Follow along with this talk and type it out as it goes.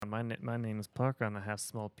my name is Parker, and I have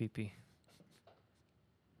small pee-pee.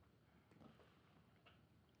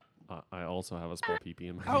 I also have a small pee-pee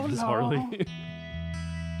in my Oh, name is no. Harley.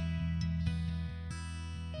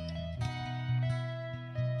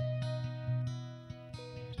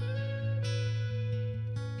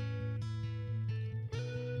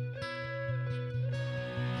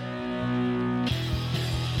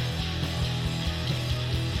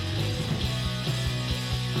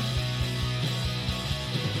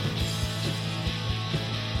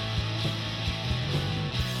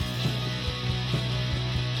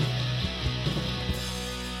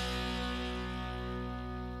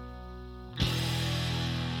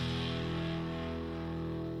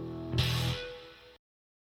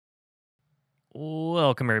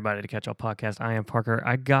 Welcome everybody to Catch All Podcast. I am Parker.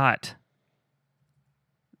 I got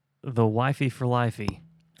the wifey for lifey.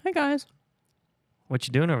 Hey guys, What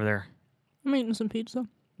you doing over there? I'm eating some pizza.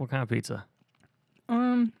 What kind of pizza?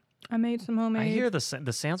 I made some homemade. I hear the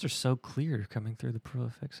sounds are so clear coming through the Pro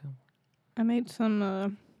Effects sound. I made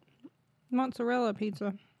some mozzarella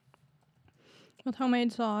pizza with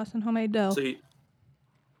homemade sauce and homemade dough.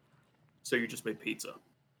 So you just made pizza?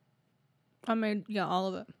 I made all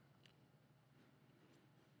of it.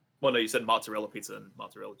 Well, no, you said mozzarella pizza, and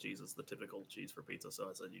mozzarella cheese is the typical cheese for pizza, so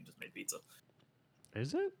I said you just made pizza.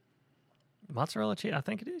 Is it? Mozzarella cheese? I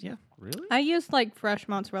think it is, yeah. Really? I used like fresh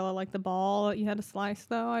mozzarella, like the ball that you had to slice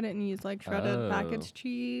though. I didn't use like shredded packaged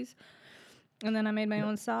cheese. And then I made my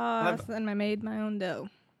own sauce and I made my own dough.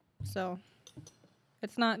 So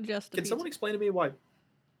it's not just a Can pizza. someone explain to me why?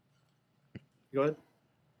 Go ahead.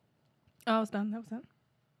 Oh, I was done. That was it.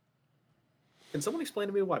 Can someone explain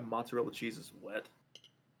to me why mozzarella cheese is wet?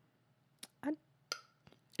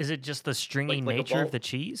 Is it just the stringy Like a nature ball? of the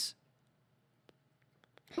cheese?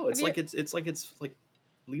 No, it's Have like it's like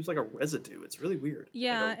leaves like a residue. It's really weird.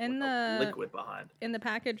 Yeah, like and a the liquid behind. in the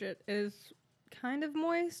package it is kind of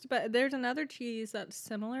moist, but there's another cheese that's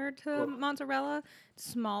similar to mozzarella,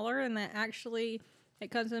 smaller, and that actually it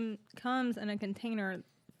comes in a container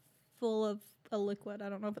full of a liquid. I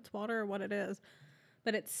don't know if it's water or what it is,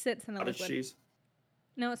 but it sits in a Cottage liquid. cheese.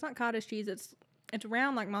 No, it's not cottage cheese. It's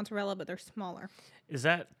round like mozzarella, but they're smaller. Is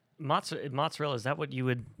that mozzarella? Is that what you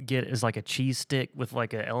would get as like a cheese stick with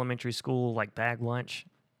like a elementary school like bag lunch?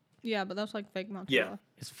 Yeah, but that's like fake mozzarella.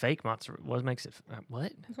 It's fake mozzarella. What makes it?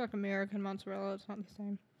 What? It's like American mozzarella. It's not the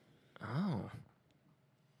same. Oh.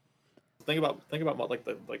 Think about what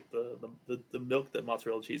the milk that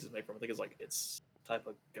mozzarella cheese is made from. I think it's type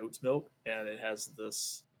of goat's milk, and it has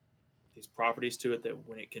these properties to it that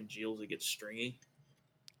when it congeals, it gets stringy.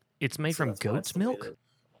 It's made So from that's why goat's it's the way milk? that-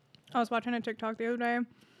 I was watching a TikTok the other day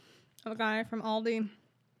of a guy from Aldi,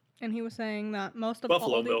 and he was saying that most of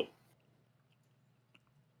Buffalo Aldi milk.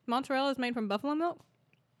 mozzarella is made from buffalo milk.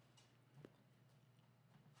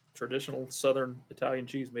 Traditional Southern Italian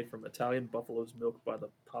cheese made from Italian buffalo's milk by the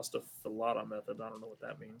pasta filata method. I don't know what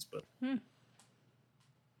that means, but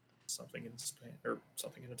something in Spain or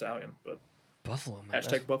something in Italian. But Buffalo milk.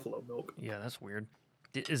 hashtag buffalo milk. Yeah, that's weird.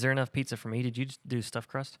 Is there enough pizza for me? Did you just do stuffed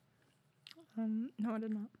crust? No, I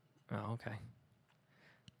did not. Oh, okay.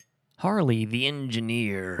 Harley, the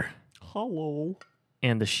engineer, Hello.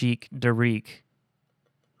 and the Sheik Darik.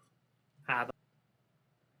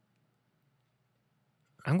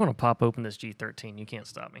 I'm going to pop open this G13. You can't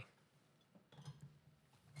stop me.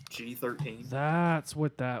 G13. That's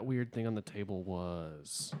what that weird thing on the table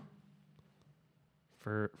was.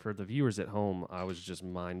 For the viewers at home, I was just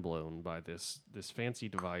mind blown by this fancy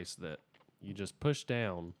device that you just push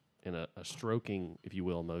down in a stroking, if you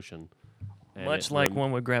will, motion. and Much it like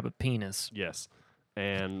one would grab a penis. Yes,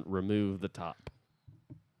 and remove the top,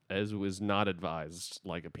 as was not advised,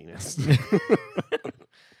 like a penis.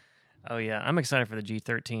 Oh, yeah. I'm excited for the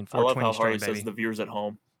G13 I love 420 how strain, Harley baby. says the viewers at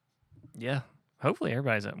home. Yeah. Hopefully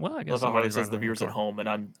everybody's at... Well, I I guess love how Harley somebody's says the running viewers at around. home, and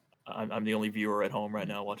I'm the only viewer at home right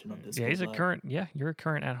now watching on Discord. Yeah, he's a Live. current... Yeah, you're a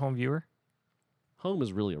current at-home viewer. Home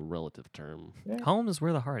is really a relative term. Yeah. Home is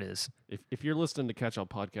where the heart is. If you're listening to Catch All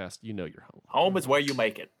Podcast, you know you're home. Home is where you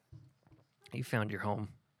make it. You found your home.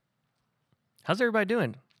 How's everybody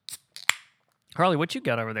doing? Harley, what you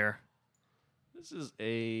got over there? This is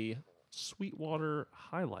a Sweetwater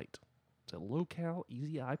Highlight. It's a low-cal,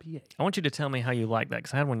 easy IPA. I want you to tell me how you like that,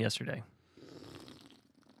 because I had one yesterday.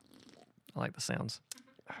 I like the sounds.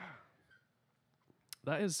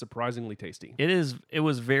 That is surprisingly tasty. It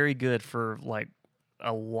was very good for like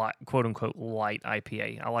a light, quote unquote light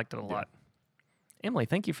IPA. I liked it a lot. Emily,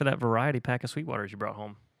 thank you for that variety pack of Sweetwaters you brought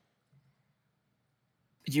home.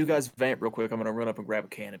 You guys vamp real quick. I'm gonna run up and grab a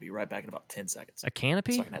can and be right back in about 10 seconds. A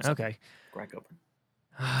canopy? So I can have something Okay. Crack open.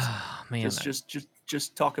 Man,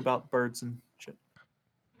 Just talk about birds and shit.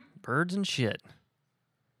 Birds and shit.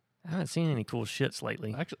 I haven't seen any cool shits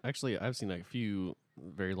lately. Actually, I've seen a few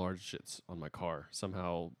very large shits on my car.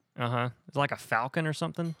 Somehow, It's like a falcon or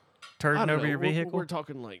something I turning don't over know, your vehicle. We're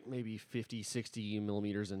talking like maybe 50, 60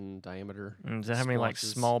 millimeters in diameter. Does that have any like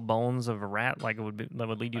splotches. small bones of a rat? Like it would be that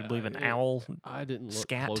would lead you to believe an owl? I didn't look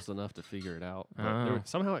Scat? close enough to figure it out. But Oh.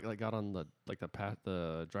 somehow it like got on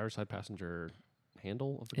the driver's side passenger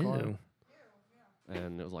handle of the car, Ew.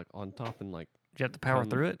 and it was like on top and like Did you have to power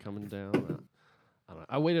through it? coming down. I don't know.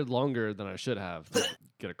 I waited longer than I should have to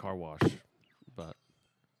get a car wash, but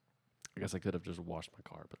I guess I could have just washed my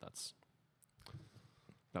car. But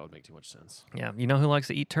that would make too much sense. Yeah. You know who likes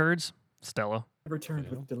to eat turds? Stella. Returned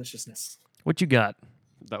Yeah. with deliciousness. What you got?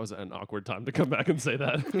 That was an awkward time to come back and say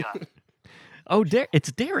that. Oh,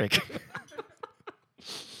 it's Derek.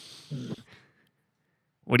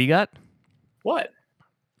 What do you got? What?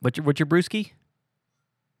 What's your brewski?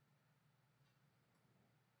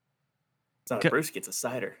 It's not Okay. a brewski, it's a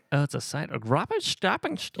cider. Oh, it's a side. A Robert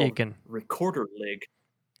Stoppenstecken. Recorder lig.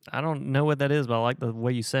 I don't know what that is, but I like the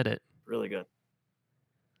way you said it. Really good.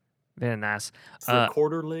 Very nice. It's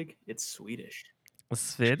recorder lig. It's Swedish.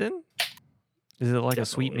 Sweden? Is it like a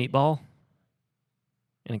sweet Definitely. meatball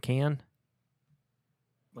in a can?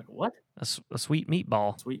 Like what? A sweet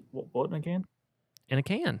meatball Sweet what again? in a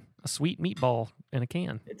can. A sweet meatball in a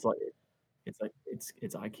can. It's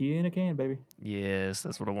IKEA in a can, baby. Yes,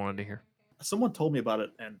 that's what I wanted to hear. Someone told me about it,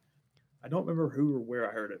 and I don't remember who or where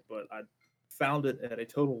I heard it, but I found it at a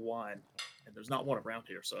Total Wine, and there's not one around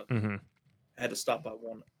here, so Mm-hmm. I had to stop by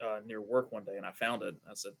one near work one day, and I found it.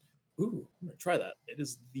 I said, "Ooh, I'm gonna try that. It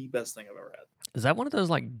is the best thing I've ever had." Is that one of those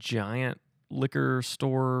like giant liquor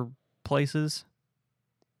store places?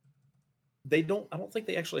 I don't think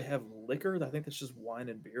they actually have liquor. I think that's just wine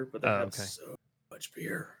and beer, but they Oh, have okay. so much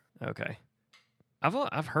beer. Okay.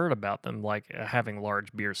 I've heard about them like having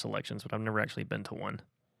large beer selections, but I've never actually been to one.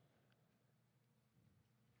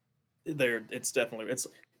 It's definitely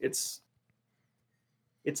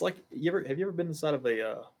it's like have you ever been inside of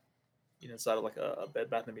inside of like a Bed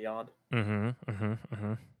Bath and Beyond? Mm-hmm. Mm-hmm.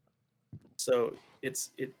 Mm-hmm. So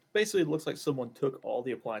it basically looks like someone took all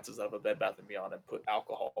the appliances out of a Bed Bath and Beyond and put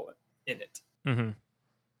alcohol in it, Mm-hmm.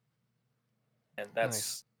 and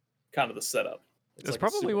that's kind of the setup. It's That's like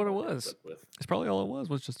a probably what it supermarket, was. but with It's probably all it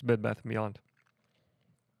was just a Bed Bath & Beyond.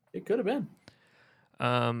 it could have been.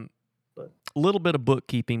 A But- little bit of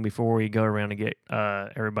bookkeeping before we go around and get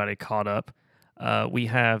everybody caught up. We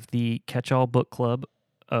have the Catch-All Book Club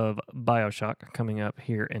of BioShock coming up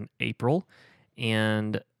here in April.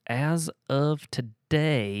 And as of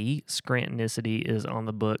today, Scrantonicity is on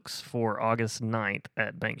the books for August 9th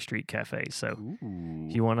at Bank Street Cafe. So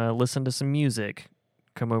if you want to listen to some music,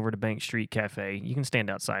 come over to Bank Street Cafe. You can stand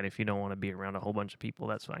outside if you don't want to be around a whole bunch of people.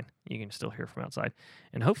 That's fine. You can still hear from outside.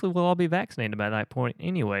 And hopefully we'll all be vaccinated by that point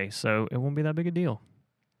anyway, so it won't be that big a deal.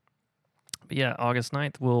 But yeah, August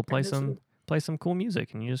 9th, we'll play some cool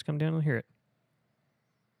music, and you just come down and hear it.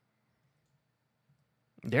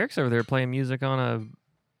 Derek's over there playing music on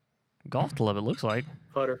a golf club, it looks like.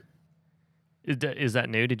 Putter. Is that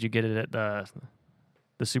new? Did you get it at the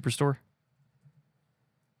Superstore?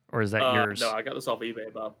 Or is that yours? No, I got this off eBay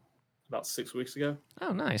about 6 weeks ago.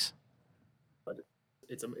 Oh, nice.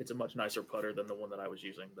 It's a much nicer putter than the one that I was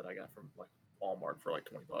using that I got from like Walmart for like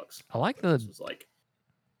 $20. I like This was like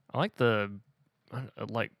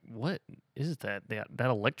what is that? That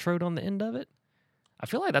electrode on the end of it? I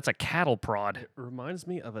feel like that's a cattle prod. It reminds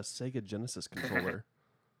me of a Sega Genesis controller.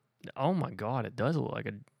 Oh my god, it does look like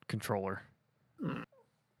a controller.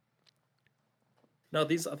 no, I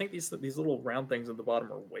think these little round things at the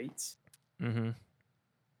bottom are weights. Mm-hmm.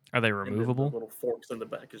 Are they And then removable? the little forks in the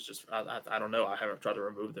back is just I don't know. I haven't tried to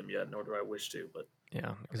remove them yet, nor do I wish to. But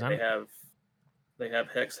Yeah, because they have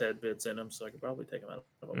hex head bits in them, so I could probably take them out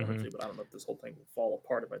if I wanted Mhm. to. But I don't know if this whole thing will fall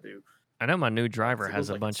apart if I do. I know my new driver It has looks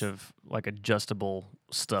a like bunch it's- of like adjustable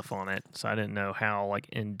stuff on it, so I didn't know how like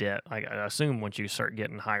in depth. I assume once you start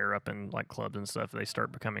getting higher up in like clubs and stuff, they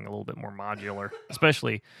start becoming a little bit more modular,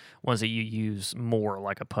 especially ones that you use more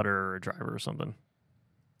like a putter or a driver or something.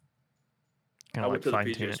 Kind I of like went to the fine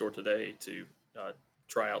tune PGA it. store today to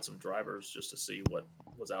try out some drivers just to see what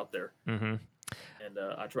was out there, Mm-hmm. and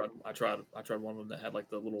I tried one of them that had like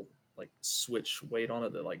the little like switch weight on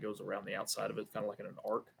it that like goes around the outside of it, kind of like in an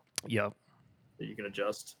arc Yep. that you can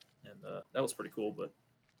adjust, and that was pretty cool. But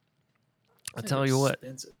I they tell were you what,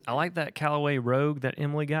 expensive. I like that Callaway Rogue that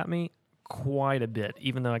Emily got me quite a bit,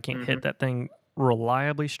 even though I can't hit that thing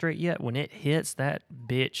reliably straight yet. When it hits, that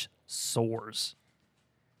bitch soars.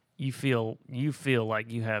 You feel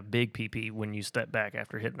like you have big PP when you step back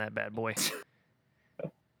after hitting that bad boy.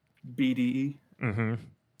 BDE. Mm-hmm.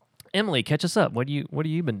 Emily, catch us up. What have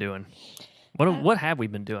you been doing? What have we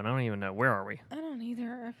been doing? I don't even know. Where are we? I don't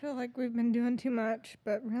either. I feel like we've been doing too much,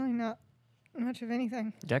 but really not much of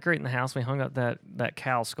anything. Decorating the house. We hung up that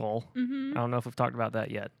cow skull. Mm-hmm. I don't know if we've talked about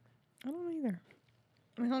that yet. I don't either.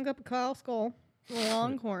 We hung up a cow skull, a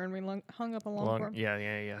longhorn. We hung up a longhorn.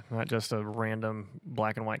 Yeah. Not just a random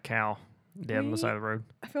black and white cow dead on the side of the road.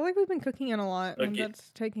 I feel like we've been cooking in a lot, and Okay.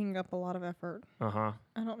 that's taking up a lot of effort. Uh-huh.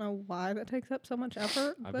 I don't know why that takes up so much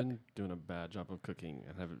effort, I've but been doing a bad job of cooking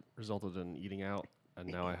and have resulted in eating out, and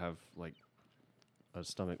now I have like a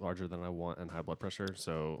stomach larger than I want and high blood pressure,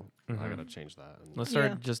 so I Mhm. gotta change that. And Let's start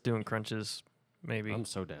Yeah. just doing crunches, maybe. I'm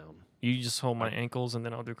so down. You just hold my ankles and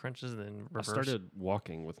then I'll do crunches, then reverse. I started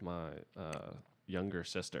walking with my younger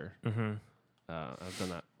sister. Mm-hmm. I've done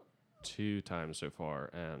that 2 times so far,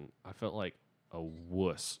 and I felt like a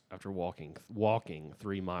wuss after walking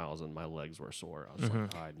 3 miles, and my legs were sore. I was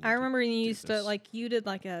like, I remember you do used to, this. like, you did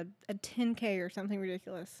like a 10K or something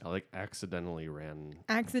ridiculous. I like accidentally ran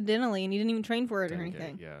Accidentally, and you didn't even train for it or 10K,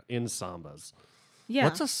 anything. yeah, in Sambas. Yeah.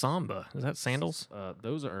 What's a samba? Is that sandals?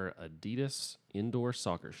 Those are Adidas indoor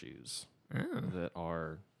soccer shoes Oh. that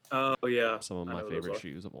are Oh yeah, some of I my know what those favorite are.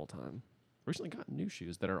 shoes of all time. Recently got new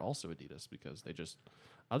shoes that are also Adidas because I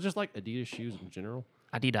just like Adidas shoes in general.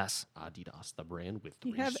 Adidas. Adidas, the brand with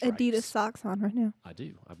You 3 have stripes. Adidas socks on right now. I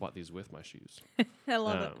do. I bought these with my shoes. I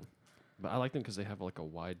love it. But I like them because they have like a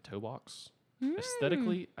wide toe box. Mm.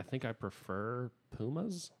 Aesthetically, I think I prefer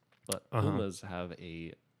Pumas, but Uh-huh. Pumas have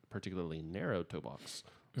a particularly narrow toe box,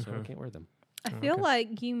 so I Mhm. can't wear them. I feel Okay.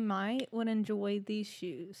 like you would enjoy these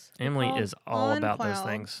shoes. They're Emily called is all On about those Clouds.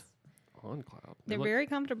 things. On Cloud. They're very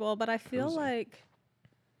comfortable, but I feel cozy. like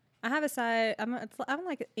I have a size. I'm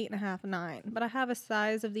like 8.5, 9, but I have a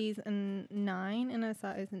size of these in 9 and a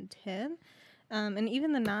size in 10, and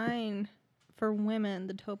even the 9 for women,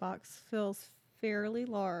 the toe box feels fairly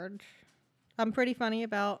large. I'm pretty funny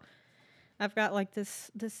about. I've got like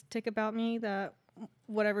this tick about me that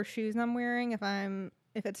whatever shoes I'm wearing,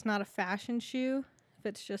 if it's not a fashion shoe, if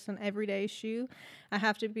it's just an everyday shoe, I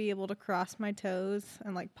have to be able to cross my toes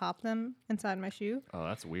and like pop them inside my shoe. Oh,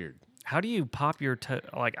 that's weird. How do you pop your toe?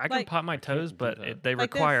 Like, I can Like- pop my toes, do but that. they Like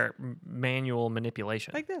this. require manual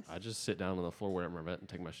manipulation. Like this. I just sit down on the floor wherever I'm at and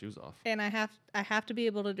take my shoes off. And I have to be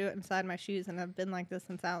able to do it inside my shoes, and I've been like this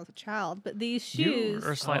since I was a child. But these You shoes,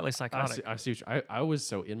 are slightly I psychotic. see. I see. I was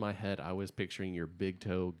so in my head. I was picturing your big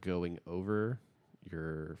toe going over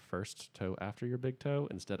your first toe after your big toe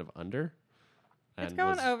instead of under. It's and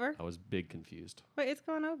going was- over. I was big confused. Wait, it's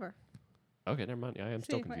going over. Okay, never mind. I am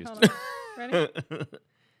still See, wait, confused. hold on. Ready?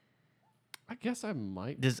 I guess I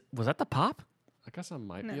might. Was that the pop? I guess I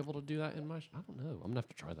might No. be able to do that in my. I don't know. I'm gonna have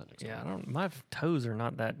to try that next Yeah, I time. don't. My toes are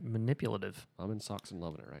not that manipulative. I'm in socks and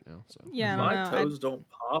loving it right now. So Yeah, I My don't know. I- toes don't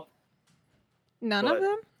pop. none of but-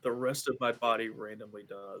 them. The rest of my body randomly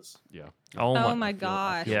does. yeah. Oh, Oh my. my I feel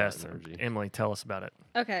gosh. that Yes, energy. Emily, tell us about it.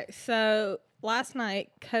 Okay, so last night,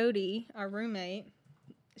 Cody, our roommate,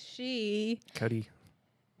 Cody.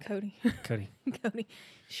 Cody,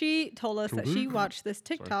 she told us that she watched this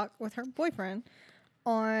TikTok with her boyfriend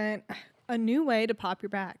on a new way to pop your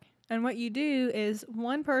back. And what you do is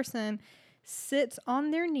one person sits on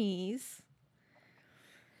their knees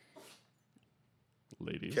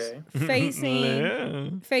Ladies. Okay.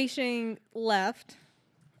 facing left,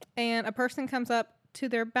 and a person comes up to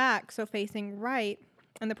their back, so facing right,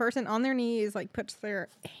 and the person on their knees like puts their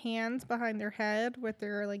hands behind their head with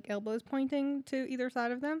their like elbows pointing to either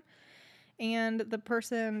side of them, and the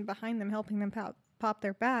person behind them helping them pop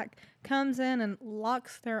their back comes in and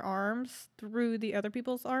locks their arms through the other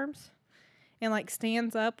people's arms and like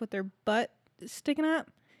stands up with their butt sticking up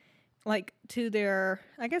like to their,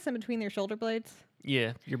 I guess, in between their shoulder blades,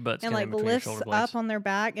 Yeah, your butt's and kind like of between your lifts shoulder blades. up on their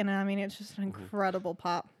back, and I mean it's just an incredible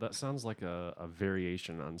pop. That sounds like a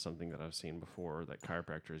variation on something that I've seen before that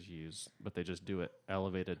chiropractors use, but they just do it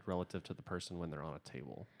elevated relative to the person when they're on a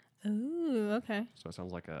table. Ooh, okay. So it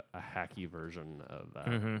sounds like a hacky version of that.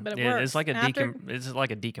 Mhm. But it yeah, works. it's like a After- it's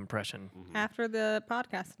like a decompression. After the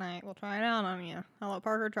podcast tonight, we'll try it out on you. I'll let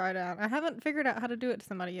Parker try it out. I haven't figured out how to do it to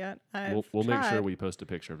somebody yet. We'll make sure tried. we post a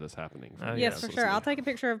picture of this happening. Oh, Yes, yeah, for so sure. see. I'll take a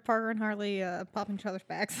picture of Parker and Harley popping each other's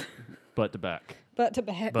backs, butt to back. butt to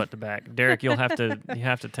back. Butt to back. Derek, you'll have to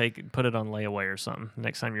put it on layaway or something.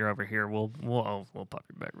 Next time you're over here, we'll pop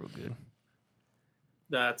your back real good.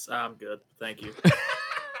 I'm good. Thank you.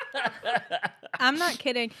 I'm not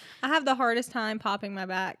kidding. I have the hardest time popping my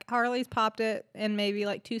back. Harley's popped it in maybe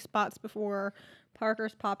like 2 spots before.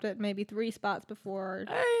 Parker's popped it maybe 3 spots before.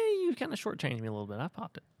 Hey, you kind of shortchanged me a little bit. I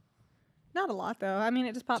popped it. Not a lot though. I mean,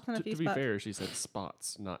 it just pops in a To few be spots. fair, she said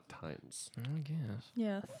spots, not times. I guess.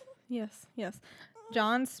 Yes.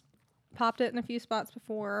 John's popped it in a few spots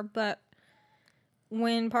before, but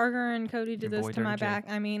when Parker and Cody did Your this boy to my turned gin. back,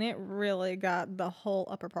 I mean, it really got the whole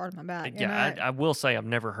upper part of my back. And Yeah, I will say I've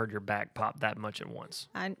never heard your back pop that much at once.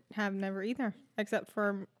 I have never either, except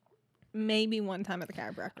for maybe one time at the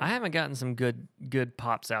chiropractor. I haven't gotten some good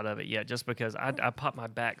pops out of it yet, just because I pop my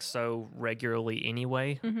back so regularly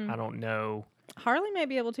anyway. Mm-hmm. I don't know. Harley may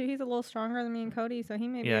be able to. He's a little stronger than me and Cody, so he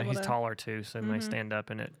may be Yeah, able he's to. taller too, so he may stand up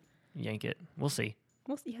and yank it. We'll see.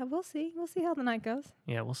 We'll see. Yeah, we'll see. We'll see how the night goes.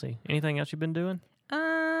 Yeah, we'll see. Anything else you've been doing?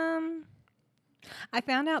 I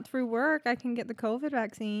found out through work I can get the COVID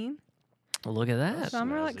vaccine, Look at that. so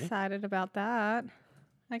I'm real snazzy. excited about that.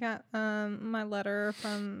 I got my letter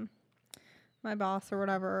from my boss or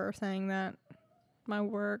whatever saying that my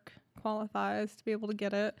work qualifies to be able to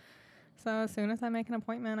get it. So as soon as I make an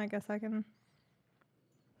appointment, I guess I can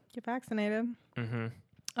get vaccinated. Mm-hmm.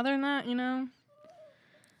 Other than that,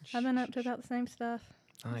 I've been up to about the same stuff.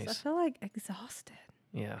 So I Nice. feel like exhausted.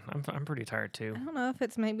 Yeah, I'm pretty tired too. I don't know if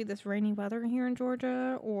it's maybe this rainy weather here in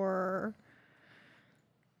Georgia or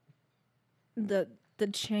the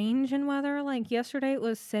change in weather. Like yesterday it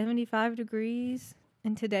was 75 degrees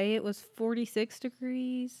and today it was 46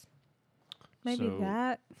 degrees. Maybe So,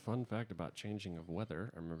 that. Fun fact about changing of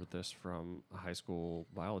weather. I remember this from high school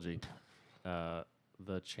biology.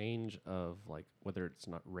 The change of like whether it's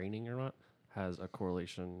not raining or not has a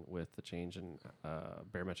correlation with the change in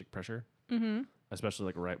barometric pressure, Mm-hmm. especially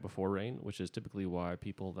like right before rain, which is typically why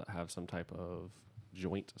people that have some type of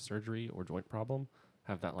joint surgery or joint problem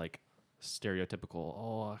have that like stereotypical,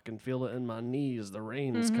 oh, I can feel it in my knees, the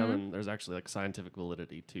rain's coming. There's actually like scientific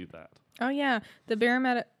validity to that. Oh yeah, the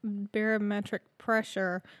barometric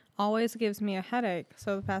pressure always gives me a headache.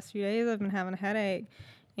 So the past few days I've been having a headache.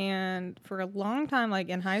 And for a long time, like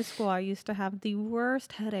in high school, I used to have the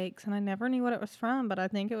worst headaches and I never knew what it was from, but I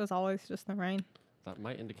think it was always just the rain. That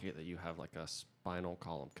might indicate that you have like a spinal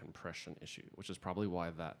column compression issue, which is probably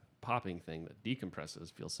why that popping thing that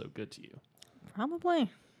decompresses feels so good to you. Probably.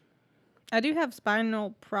 I do have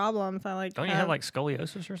spinal problems. Don't you have like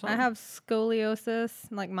scoliosis or something? I have scoliosis,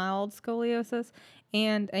 like mild scoliosis,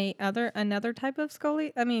 and another type of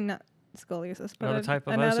not scoliosis, but Another type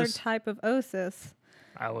of another osis? type of osis.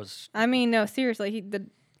 I No, seriously,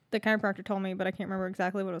 the chiropractor told me, but I can't remember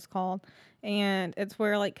exactly what it was called. And it's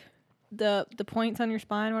where like the points on your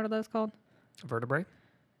spine, what are those called? vertebrae.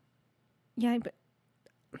 Yeah, but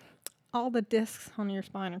all the discs on your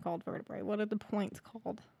spine are called vertebrae. What are the points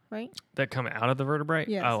called, right? That come out of the vertebrae?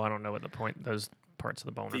 Yes. Oh, I don't know what those parts of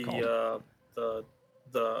the bone are called.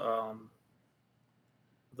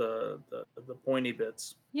 The pointy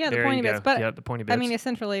bits. Yeah, the There pointy you bits. go. But Yeah, the pointy bits. I mean,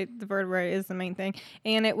 essentially, the vertebrae is the main thing,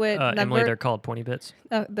 and it would Emily, they're called pointy bits.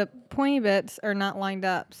 the pointy bits are not lined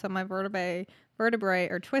up, so my vertebrae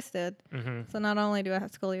are twisted. Mm-hmm. So not only do I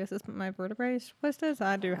have scoliosis, but my vertebrae is twisted. So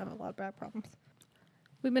I do have a lot of back problems.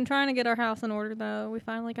 We've been trying to get our house in order, though. We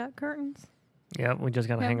finally got curtains. Yeah, we just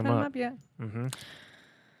got to We hang haven't them put up. yet. Mm-hmm.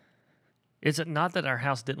 Is it not that our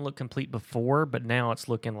house didn't look complete before, but now it's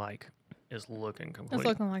looking complete? It's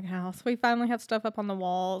looking like a house. We finally have stuff up on the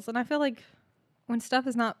walls, and I feel like when stuff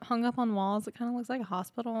is not hung up on walls, it kind of looks like a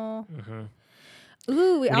hospital. Mm-hmm.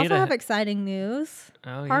 Ooh, we We need also a- have exciting news.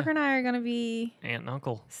 Oh, Parker and I are going to be yeah. Aunt and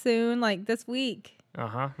uncle. soon, like this week.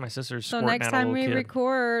 Uh-huh. My sister's So squirting next out a time little we kid.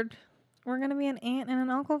 record, we're going to be an aunt and an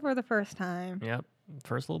uncle for the first time. Yep.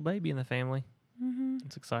 First little baby in the family. Mm-hmm.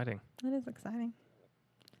 It's exciting. That is exciting.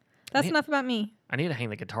 That's need- enough about me. I need to hang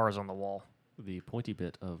the guitars on the wall. The pointy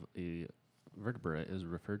bit of a vertebra is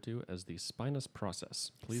referred to as the spinous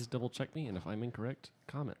process. Please double check me, and if I'm incorrect,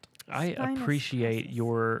 comment. I Spinous appreciate process.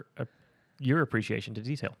 your appreciation to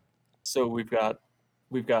detail. So we've got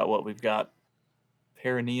what? We've got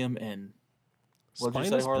perineum and what'd you say,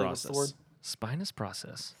 Spinous Harley? What's the process. word? Spinous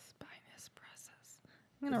process. Spinous process.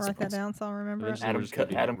 I'm going to write that down so I'll remember it. Eventually- Adam we're just gonna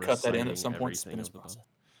be, like, cut that in at reciting some point. everything Spinous of the process.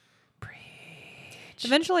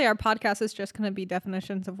 Eventually, our podcast is just going to be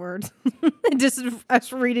definitions of words. Just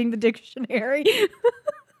us reading the dictionary.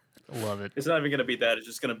 Love it. It's not even going to be that. It's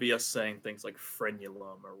just going to be us saying things like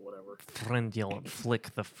frenulum or whatever. Frenulum.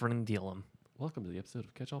 Flick the frenulum. Welcome to the episode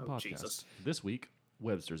of Catch All Oh, Podcast. Jesus. This week,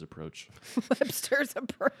 Webster's approach. Webster's a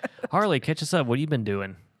pro. Harley, catch us up. What have you been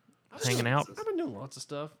doing? Hanging out? I've been doing lots of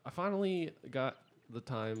stuff. I finally got the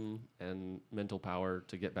time and mental power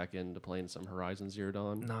to get back into playing some Horizon Zero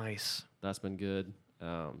Dawn. Nice. That's been good.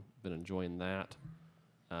 Been enjoying that.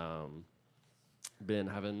 Been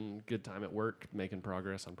having good time at work, making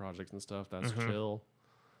progress on projects and stuff. That's chill.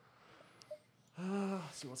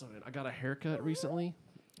 Let's see what's on it. I got a haircut recently.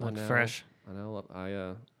 I Look know fresh. I know.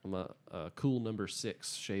 I'm a cool number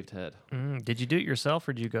 6 shaved head. Did you do it yourself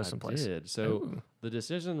or did you go I someplace? did. So the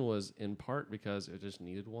decision was in part because it just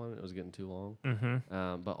needed one. It was getting too long.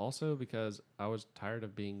 But also because I was tired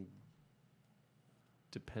of being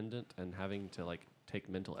dependent and having to like take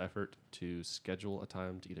mental effort to schedule a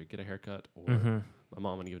time to either get a haircut or my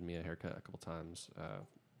mom had given me a haircut a couple times.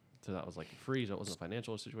 So that was like free. So it wasn't a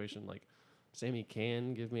financial situation. Like Sammy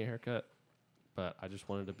can give me a haircut, but I just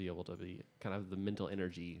wanted to be able to be kind of the mental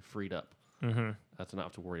energy freed up to not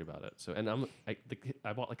have to worry about it. So, and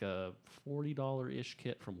I bought like a $40-ish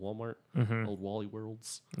kit from Walmart, old Wally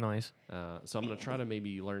Worlds. Nice. So I'm gonna try to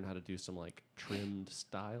maybe learn how to do some like trimmed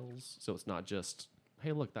styles. So it's not just,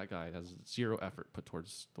 hey, look, that guy has zero effort put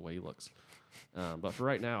towards the way he looks. But for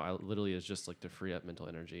right now, I literally is just like to free up mental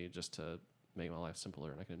energy, just to make my life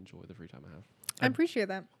simpler, and I can enjoy the free time I have. I appreciate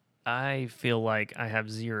that. I feel like I have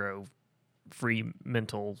zero free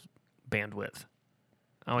mental bandwidth.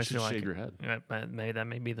 I always You should feel like shave your head. that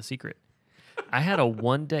may be the secret. I had a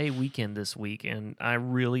 1-day weekend this week, and I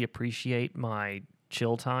really appreciate my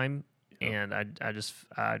chill time. And I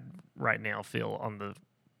right now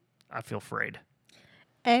I feel frayed.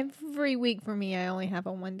 Every week for me, I only have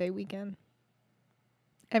a 1-day weekend.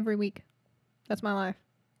 Every week. That's my life.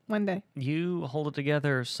 1 day. You hold it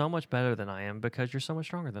together so much better than I am because you're so much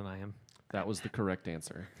stronger than I am. That was the correct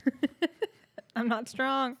answer. I'm not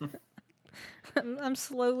strong. I'm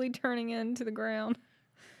slowly turning into the ground.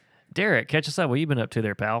 Derek, catch us up. What you been up to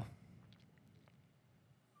there, pal?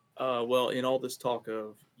 Well, in all this talk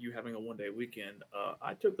of you having a 1-day weekend,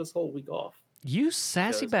 I took this whole week off. You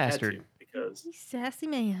sassy because I had bastard. to, because You sassy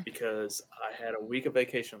man. because I had a week of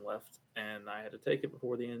vacation left, and I had to take it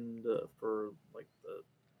before the end for like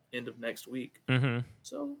the end of next week. Mm-hmm.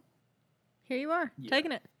 So Here you are, Yeah.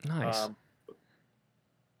 taking it. Nice.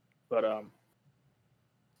 But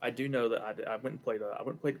I do know that I went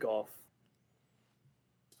and played golf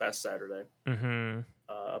this past Saturday Mm-hmm.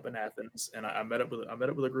 up in Athens, and I met up with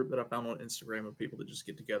a group that I found on Instagram of people that just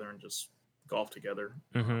get together and just golf together.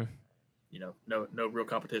 Mm-hmm. You know, no real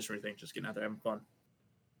competition or anything, just getting out there having fun.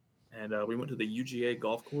 And we went to the UGA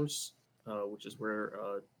golf course, which is where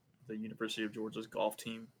the University of Georgia's golf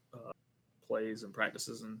team plays and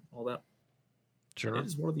practices and all that. Sure. And it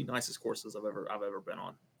is one of the nicest courses I've ever been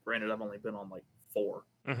on. Granted, I've only been on like 4,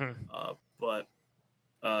 Mm-hmm. but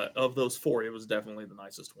of those 4, it was definitely the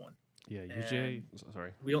nicest one. Yeah, UJ. And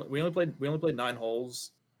Sorry. We only played 9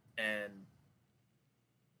 holes, and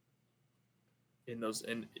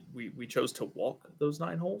we chose to walk those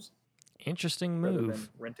 9 holes Interesting rather move. than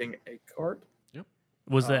renting a cart.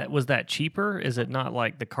 Was Um, that cheaper? Is it not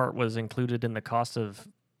like the cart was included in the cost of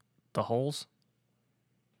the holes?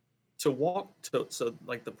 To walk so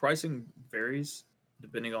like the pricing varies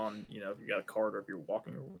depending on if you got a cart or if you're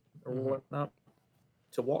walking or Mhm. whatnot.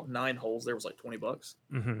 To walk 9 holes there was like $20,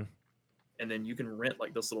 Mm-hmm. and then you can rent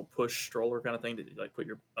like this little push stroller kind of thing to like put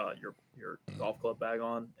your golf club bag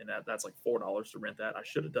on, and that's like $4 to rent that. I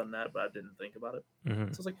should have done that, but I didn't think about it. Mm-hmm.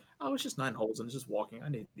 So I was like, oh, it's just 9 holes and it's just walking. I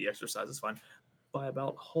need the exercise. It's fine. By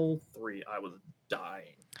about hole 3, I was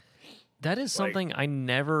dying. That is Like- something I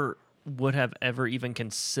never would have ever even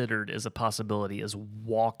considered as a possibility, is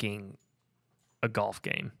walking a golf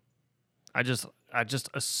game. I just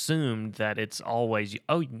assumed that it's always,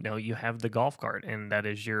 you have the golf cart and that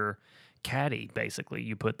is your caddy. Basically,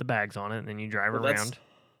 you put the bags on it and then you drive Well, that's- around.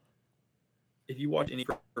 If you watch any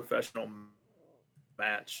professional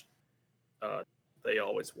match, they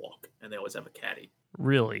always walk and they always have a caddy.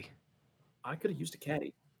 Really? I could have used a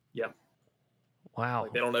caddy. Yeah, Wow.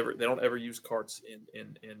 like they don't ever use carts in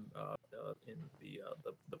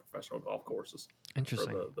the professional golf courses or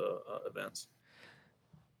Interesting. the events.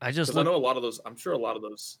 I just Because I look. know a lot of those. I'm sure a lot of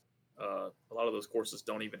those courses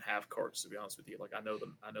don't even have carts. To be honest with you, like I know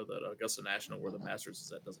that Augusta National, where the Masters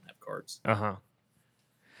is at, doesn't have carts. Uh-huh.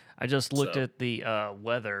 I just looked So- at the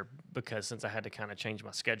weather because since I had to kind of change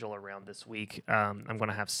my schedule around this week, I'm going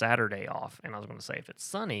to have Saturday off. And I was going to say, if it's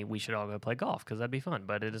sunny, we should all go play golf because that'd be fun.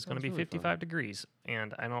 But it is going to Sounds be really fun. 55 degrees,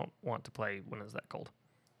 and I don't want to play when it's that cold.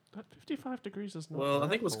 That 55 degrees is not. Well, I that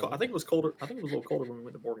think it was cold. I think it was colder. I think it was a little colder when we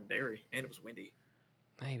went to Morgan Dairy, and it was windy.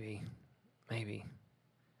 Maybe.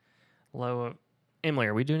 Low. Emily,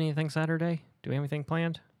 are we doing anything Saturday? Do we have anything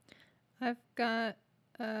planned? I've got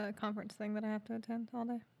a conference thing that I have to attend all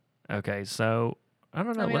day. Okay, so I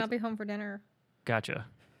don't know. I mean, let's- I'll be home for dinner. Gotcha.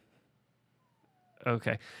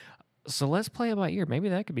 Okay, so let's play it by ear. Maybe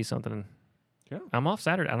that could be something. Yeah. I'm off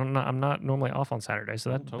Saturday. I'm not normally off on Saturday,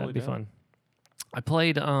 so I'm that'd totally be down. fun. I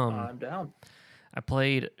played I'm down. I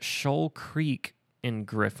played Shoal Creek in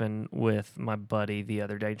Griffin with my buddy the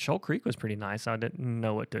other day. Shoal Creek was pretty nice. I didn't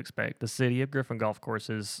know what to expect. The city of Griffin Golf Course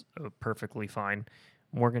is perfectly fine.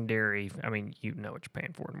 Morgan Dairy, I mean, you know what you're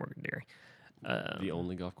paying for in Morgan Dairy. The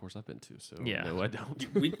only golf course I've been to, so Yeah. no, I don't.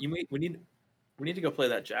 we need to go play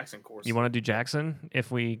that Jackson course. You want to do Jackson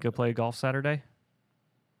if we go play golf Saturday?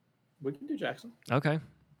 We can do Jackson. Okay.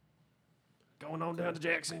 Going on down to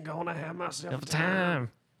Jackson, gonna have myself Have a a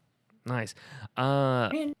time. time. Nice.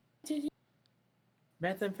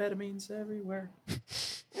 Methamphetamines everywhere.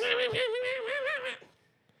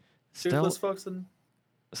 Stella, Toothless folks and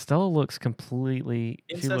Stella looks completely.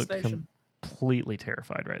 She looks incestation. completely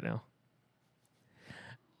terrified right now.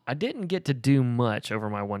 I didn't get to do much over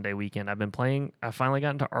my one day weekend. I've been playing. I finally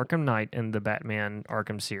got into Arkham Knight in the Batman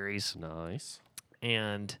Arkham series, Nice.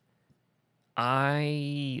 and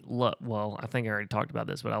I love. Well, I think I already talked about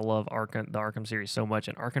this, but I love the Arkham series so much,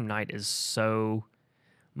 and Arkham Knight is so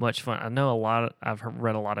much fun. I know I've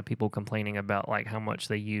read a lot of people complaining about like how much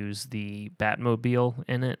they use the Batmobile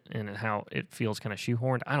in it and how it feels kind of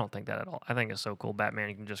shoehorned. I don't think that at all. I think it's so cool. Batman,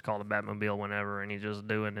 you can just call the Batmobile whenever, and he's just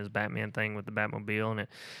doing his Batman thing with the Batmobile, and it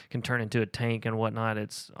can turn into a tank and whatnot.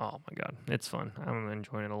 It's, oh my God, it's fun. I'm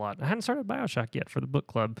enjoying it a lot. I hadn't started BioShock yet for the book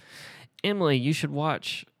club. Emily, you should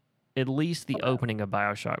watch at least the opening of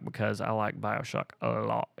BioShock because I like BioShock a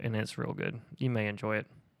lot, and it's real good. You may enjoy it.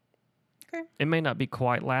 Okay. It may not be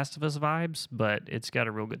quite Last of Us vibes, but it's got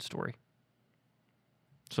a real good story.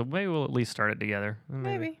 So maybe we'll at least start it together.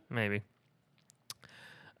 Maybe.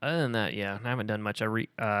 Other than that, yeah, I haven't done much. I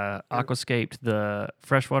aquascaped the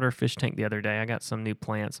freshwater fish tank the other day. I got some new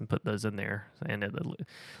plants and put those in there, and it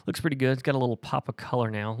looks pretty good. It's got a little pop of color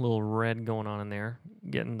now, a little red going on in there,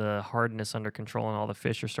 getting the hardness under control, and all the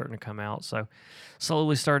fish are starting to come out. So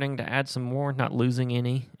slowly starting to add some more, not losing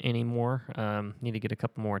any anymore. Need to get a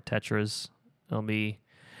couple more tetras. They'll be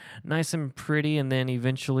nice and pretty, and then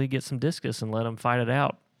eventually get some discus and let them fight it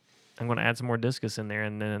out. I'm going to add some more discus in there,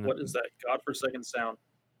 and then What is that godforsaken sound?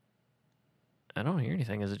 I don't hear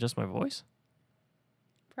anything. Is it just my voice?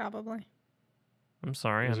 Probably. I'm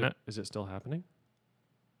sorry. Is it still happening?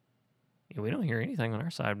 Yeah, we don't hear anything on our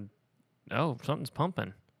side. Oh, something's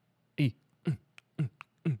pumping.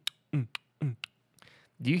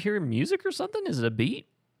 Do you hear music or something? Is it a beat?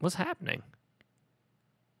 What's happening?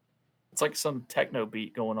 It's like some techno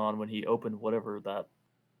beat going on when he opened whatever that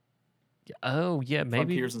Oh, yeah, maybe.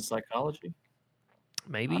 Frontiers in Psychology.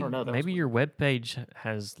 Maybe. I don't know, that was Maybe your webpage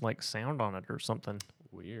has like sound on it or something.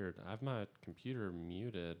 Weird. I have my computer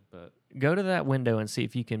muted, but Go to that window and see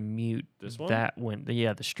if you can mute This one? that window.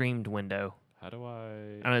 Yeah, the streamed window. how do I?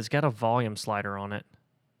 And it's got a volume slider on it.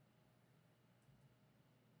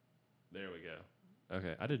 There we go.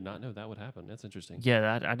 Okay, I did not know that would happen. That's interesting.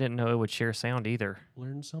 Yeah, I didn't know it would share sound either.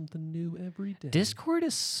 Learn something new every day. Discord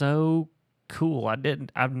is so cool.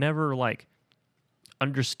 I've never like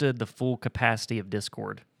understood the full capacity of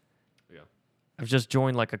Discord. Yeah. I've just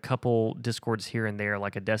joined like a couple Discords here and there,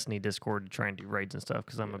 like a Destiny Discord to try and do raids and stuff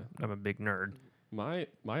because I'm a big nerd. My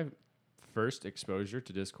first exposure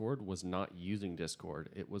to Discord was not using Discord.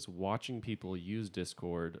 It was watching people use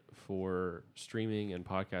Discord for streaming and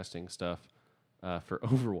podcasting stuff for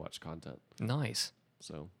Overwatch content. Nice.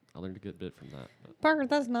 So I learned a good bit from that. But Parker,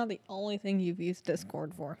 that's not the only thing you've used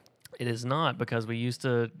Discord for. It is not because we used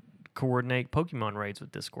to coordinate Pokemon raids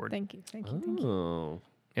with Discord. Thank you. Thank you. oh,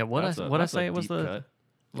 Yeah, what I that's a say it was deep the cut.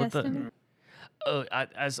 what the Destiny?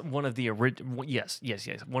 as one of the original yes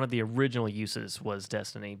one of the original uses was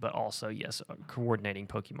Destiny, but also coordinating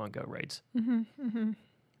Pokemon Go raids.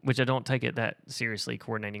 Which I don't take it that seriously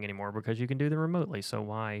coordinating anymore because you can do them remotely. So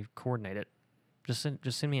why coordinate it? Just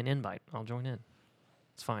send me an invite. I'll join in.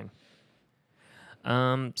 It's fine.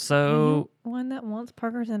 So One that wants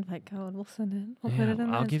Parker's invite code. We'll send it. We'll put it in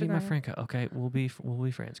the I'll give you my Instagram. friend code. Okay, we'll be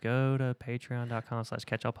friends. Go to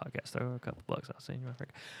patreon.com/catchallpodcast. Throw a couple bucks. I'll send you my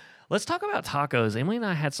friend. Let's talk about tacos. Emily and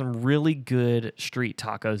I had some really good street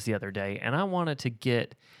tacos the other day, and I wanted to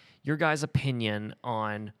get your guys' opinion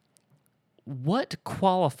on what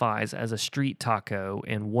qualifies as a street taco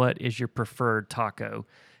and what is your preferred taco.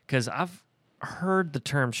 Because I've heard the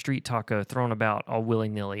term street taco thrown about all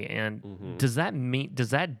willy-nilly, and does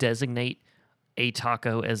that designate a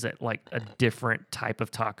taco as like a different type of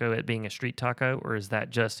taco, it being a street taco, or is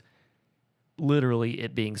that just literally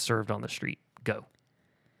it being served on the street? Go.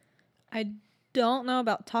 I don't know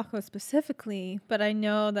about tacos specifically, but I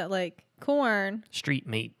know that like corn, Street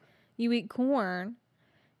meat. you eat corn.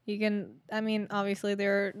 You can, I mean, obviously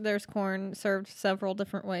there's corn served several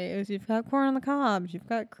different ways. You've got corn on the cobs, you've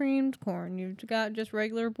got creamed corn, you've got just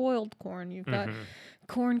regular boiled corn, you've got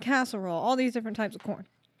corn casserole, all these different types of corn.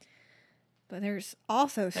 But there's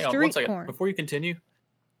also Hang on one street second. corn. Before you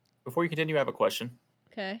continue, I have a question.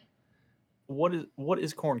 Okay. What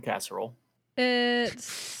is corn casserole?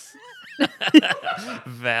 It's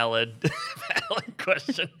Valid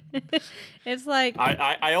question. it's like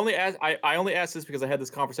I only asked this because I had this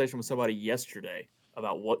conversation with somebody yesterday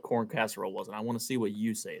about what corn casserole was, and I want to see what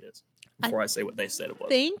you say it is before I say what they said it was.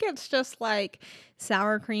 think it's just like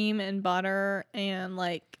sour cream and butter and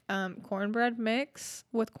like cornbread mix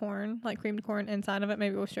with corn, like creamed corn inside of it,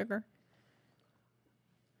 maybe with sugar.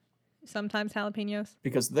 Sometimes jalapenos.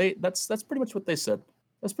 Because that's pretty much what they said.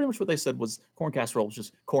 That's pretty much what they said was corn casserole was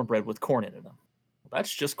just cornbread with corn in it.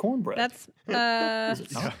 That's just cornbread. That's Is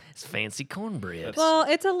it not? It's fancy cornbread. That's well,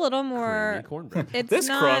 it's a little Creamy more. cornbread. It's This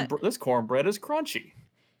not. this cornbread is crunchy.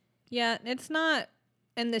 Yeah, it's not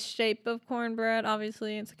in the shape of cornbread.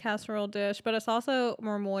 Obviously, it's a casserole dish, but it's also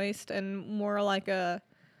more moist and more like a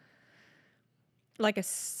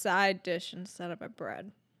side dish instead of a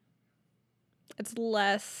bread. It's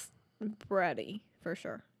less bready for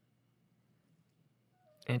sure.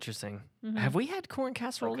 Interesting. Mhm. Have we had corn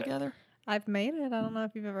casserole Okay. together? I've made it. I don't know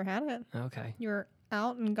if you've ever had it. Okay. You're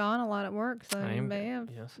out and gone a lot at work, so I you am- may have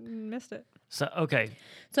yes. missed it. So okay,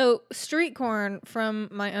 So street corn, from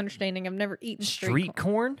my understanding, I've never eaten street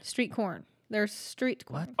corn. Street corn. There's street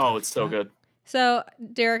corn. What? Oh, it's so fuck? good. So,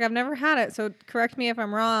 Derek, I've never had it, so correct me if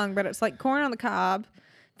I'm wrong, but it's like corn on the cob,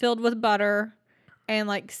 filled with butter and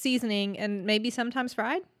like seasoning and maybe sometimes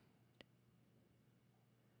fried.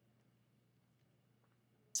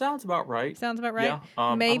 Sounds about right. Sounds about right. Yeah. I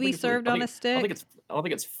don't Maybe think it's really- served I on think- a stick. I don't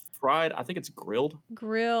think it's fried. I think it's grilled.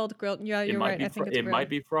 Grilled. Yeah, It you're might right. be. I think it's It grilled. might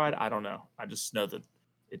be fried. I don't know. I just know that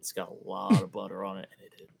it's got a lot of butter on it, and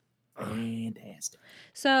it is fantastic.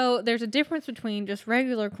 So there's a difference between just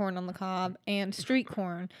regular corn on the cob and street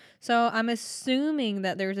corn. So I'm assuming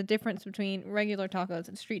that there's a difference between regular tacos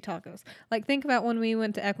and street tacos. Like think about when we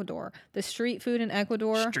went to Ecuador. The street food in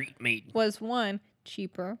Ecuador Street meat. was one,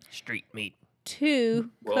 cheaper, Street meat. two,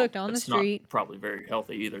 Well, cooked on the it's street. Not probably very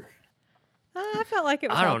healthy either. I felt like it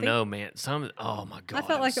was I don't healthy. know, man. Oh my god. I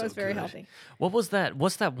felt like it so was very good. healthy. What was that?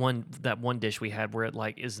 What's that one dish we had where it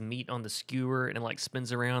like is meat on the skewer and it like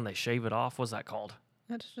spins around? They shave it off. What's that called?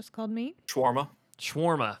 That's just called meat. Shawarma.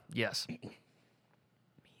 Shawarma. Yes.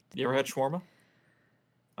 You ever had shawarma?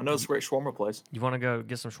 I know it's a great shawarma place. You want to go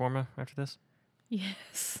get some shawarma after this?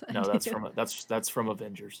 Yes. I No, that's did. that's from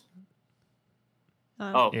Avengers.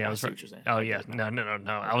 Um, Oh, Yeah, I I was see right. what you're saying. Oh yeah. No.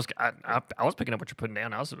 I was picking up what you're putting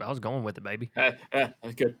down. I was going with it, baby.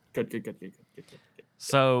 Good.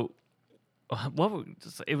 So,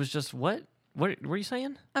 it was just what? What were you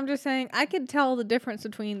saying? I'm just saying, I could tell the difference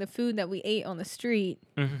between the food that we ate on the street.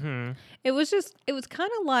 Mm-hmm. It was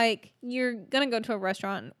kind of like you're going to go to a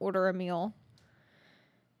restaurant and order a meal,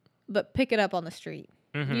 but pick it up on the street.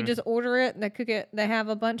 Mm-hmm. You just order it, they cook it, they have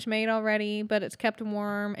a bunch made already, but it's kept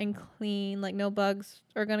warm and clean, like no bugs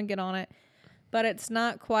are going to get on it. But it's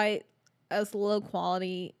not quite as low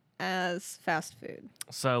quality as fast food.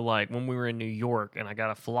 So like when we were in New York and I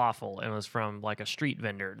got a falafel and it was from like a street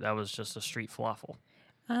vendor, that was just a street falafel.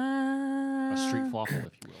 A street falafel,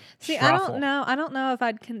 if you will. See, I Truffle. don't know. I don't know if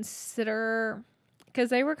I'd consider, because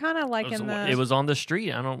they were kind of like It was, in the. it was on the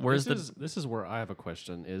street. I don't. Where's This is where I have a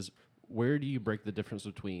question: is where do you break the difference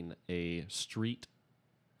between a street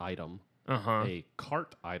item, Uh-huh. a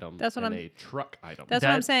cart item, That's what and I'm- a truck item? That's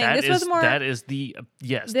what I'm saying. This was more. That is the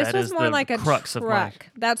yes. This that was is more the like a crux of my. truck.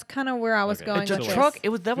 That's kind of where I was Okay. going It's a with truck. this. It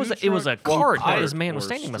was that was Food it was a truck, cart that I- this man was or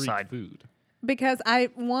standing street beside. Food. Because I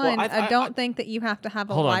I don't think that you have to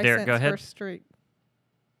have a Hold on, license Derek, go for ahead. street.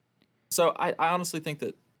 So I honestly think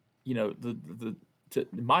that,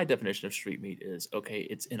 my definition of street meat is okay.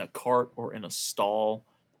 It's in a cart or in a stall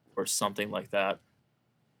or something like that.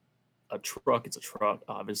 A truck, it's a truck,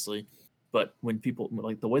 obviously. But when people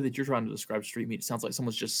like the way that you're trying to describe street meat, it sounds like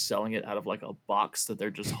someone's just selling it out of like a box that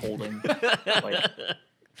they're just holding.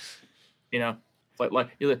 You know,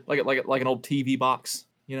 like an old TV box.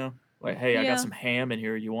 You know, like hey, I Yeah. got some ham in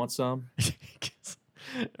here. You want some?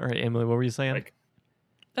 All right, Emily, what were you saying? Like,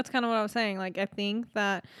 That's kind of what I was saying. Like, I think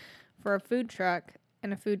that for a food truck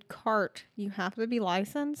and a food cart, you have to be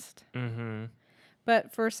licensed. Mm-hmm.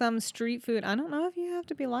 But for some street food, I don't know if you have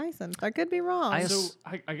to be licensed. I could be wrong. I So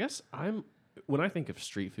I guess when I think of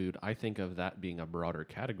street food, I think of that being a broader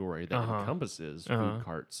category that Uh-huh. encompasses Uh-huh. food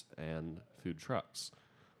carts and food trucks.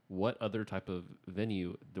 What other type of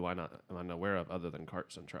venue am I not aware of other than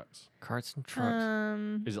carts and trucks? Carts and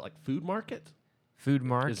trucks. Is it like food market? Food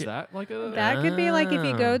market. Is that like a that could be like if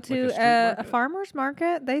you Ah. go Like to a street a market? farmer's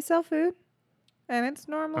market, they sell food. and it's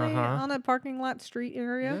normally Uh-huh. on a parking lot street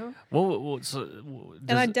area. Yeah.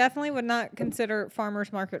 And I definitely would not consider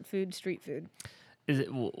farmers market food street food.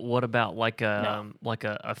 what about like No.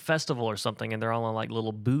 a festival or something, and they're all on like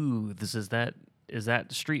little booths? Is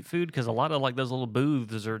that street food? Because a lot of like those little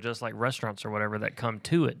booths are just like restaurants or whatever that come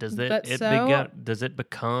to it. Does does it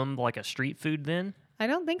become like a street food then? I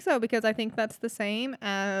don't think so, because I think that's the same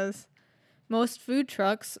as most food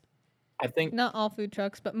trucks. I think Not all food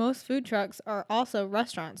trucks, but most food trucks are also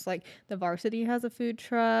restaurants. Like the Varsity has a food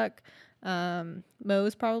truck.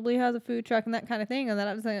 Moe's probably has a food truck and that kind of thing. And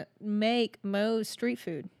that doesn't make Moe's street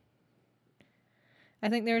food. I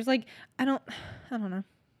think there's like, I don't know.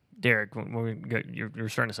 Derek, you're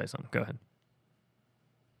starting to say something. Go ahead.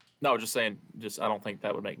 no, just saying. I don't think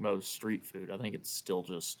that would make Moe's street food. I think it's still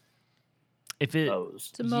just If it Moe's.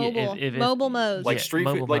 It's a mobile, if mobile Moe's. Like Yeah, street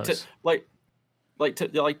mobile food, like Moe's.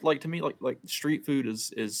 to me, like street food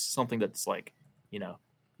is something that's like,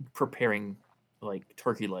 preparing like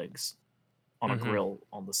turkey legs on a Mhm. grill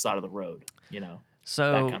on the side of the road, that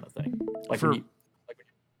so kind of thing. Like for- when you,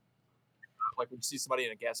 like when you see somebody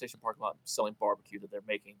in a gas station parking lot selling barbecue that they're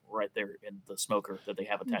making right there in the smoker that they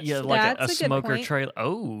have attached. yeah, to like a That's a good smoker point. trailer. That's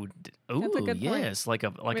a good point. Yes, like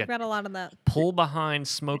a We've got a lot of that. pull behind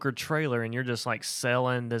smoker trailer, and you're just like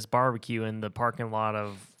selling this barbecue in the parking lot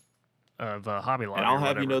of Hobby Lobby. And I'll or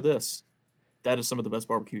have you know whatever. this: that is some of the best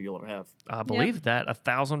barbecue you'll ever have. I believe that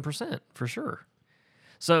 1,000% for sure.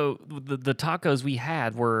 So the tacos we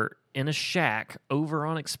had were in a shack over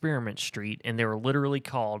on Experiment Street, and they were literally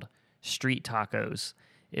called street tacos.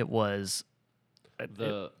 It was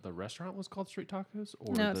The restaurant was called Street Tacos,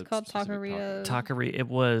 or No, it's the called specific Taqueria. taqueria. It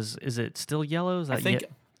was. Is it still yellow? Is that I think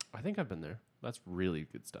I think I've been there. That's really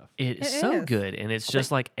good stuff. It is It so is. good, and it's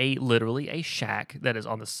just like literally a shack that is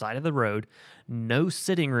on the side of the road. No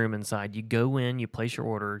sitting room inside. You go in, you place your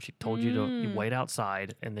order. She told you to you wait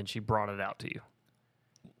outside, and then she brought it out to you.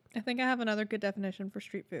 I think I have another good definition for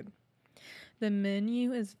street food. The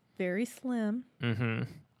menu is very slim. Mm-hmm.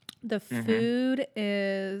 The food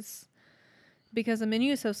is, because the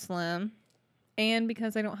menu is so slim and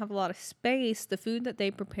because they don't have a lot of space, the food that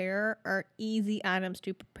they prepare are easy items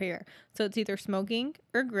to prepare. So it's either smoking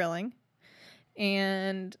or grilling,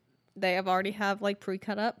 and they already have like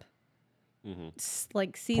pre-cut up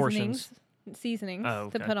like seasonings Oh,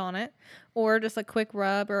 to okay. put on it, or just a quick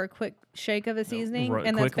rub or a quick shake of a seasoning,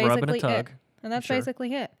 and that's quick rub and a basically tug. it. And that's Sure.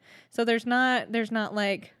 basically it. So there's not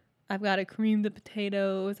like, I've got to cream the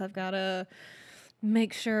potatoes, I've got to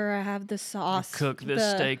make sure I have the sauce, Cook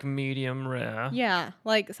this steak medium rare. Yeah,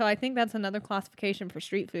 like, so I think that's another classification for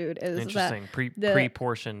street food is Interesting. that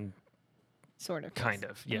Pre-portioned, sort of kind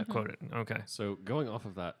of. Yeah, quoted. Okay. So going off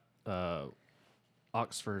of that,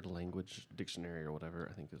 Oxford Language Dictionary or whatever,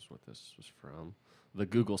 I think is what this was from. The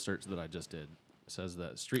Google search that I just did says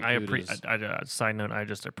that street food is... Side note, I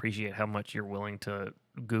just appreciate how much you're willing to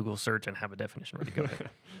Google search and have a definition ready. Go ahead.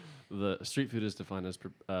 The street food is defined as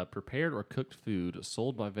prepared or cooked food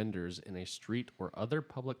sold by vendors in a street or other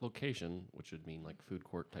public location, which would mean like food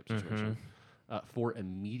court type situation, for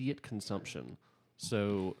immediate consumption.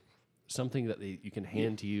 So something that you can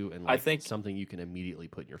hand to you, and I like think- something you can immediately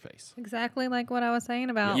put in your face. exactly like what I was saying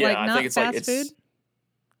about Yeah, like I not think it's like fast food.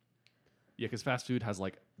 Yeah, because fast food has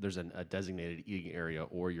like there's a designated eating area,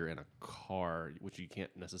 or you're in a car, which you can't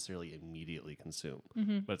necessarily immediately consume.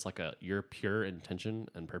 But it's like your pure intention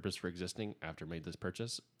and purpose for existing after made this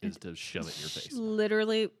purchase is to shove it in your face.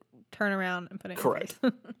 Literally turn around and put it in your Correct.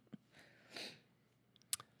 face.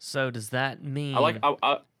 So does that mean?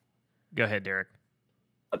 I Go ahead, Derek.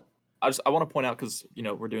 I want to point out, because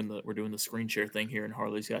we're doing the screen share thing here, and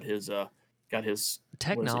Harley's got his what is it,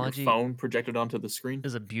 your Technology phone projected onto the screen.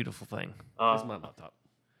 is a beautiful thing. That's my laptop.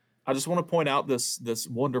 I just want to point out this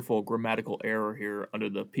wonderful grammatical error here under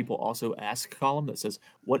the people also ask column that says,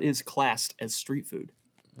 "What is classed as street food?"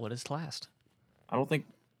 What is classed? I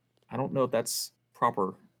don't know if that's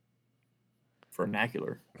proper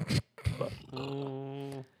vernacular, but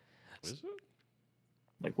Is it?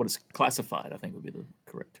 like what is classified, I think would be the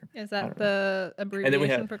correct term. Is I that don't know. the then we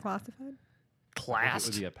abbreviation have- for classified? It would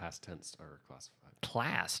Classed? be a past tense or classified.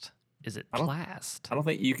 Classed? Is it I don't- classed? I don't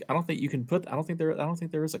think you can put. I don't think there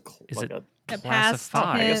is a Is like it- A a past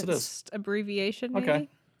Classified. I guess it tense abbreviation, Okay. maybe?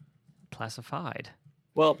 Classified.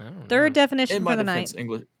 well. I don't Third know. definition In for my the defense, night.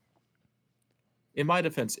 English. In my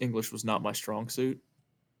defense, English was not my strong suit,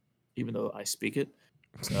 even though I speak it.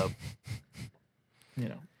 So,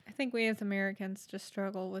 I think we as Americans just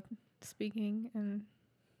struggle with speaking, and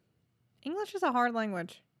English is a hard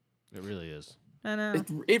language. It really is. I know.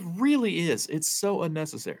 it really is. It's so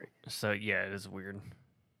unnecessary. So yeah, it is weird. All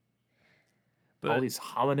But these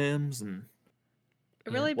homonyms and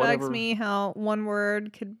It really Whatever. bugs me how one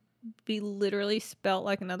word could be literally spelt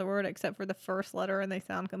like another word except for the first letter and they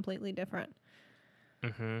sound completely different.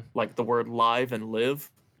 Mm-hmm. Like the word live and live.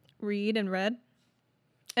 Read and read.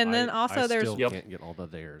 And then I also there's still Yep. can't get all the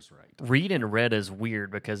theirs right. Read and read is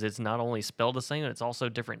weird because it's not only spelled the same, it's also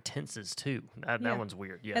different tenses too. Yeah. That one's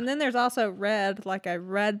weird. Yeah. and then there's also red, like I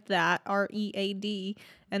read that, READ,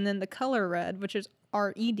 and then the color red, which is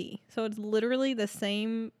RED. So it's literally the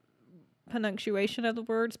same punctuation of the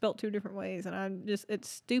word spelt two different ways, and it's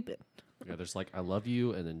stupid. Yeah, there's like I love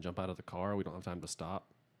you, and then jump out of the car. We don't have time to stop.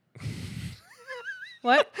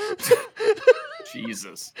 What?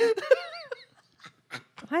 Jesus.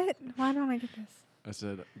 What? Why don't I get this? I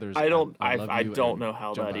said there's. I don't. love you, I and don't then know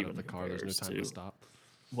how jump that out even of the car. There's no compares time to to stop.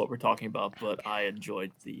 what we're talking about, but I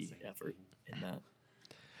enjoyed the effort in that.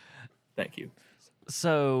 Thank you.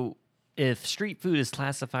 So, if street food is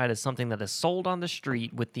classified as something that is sold on the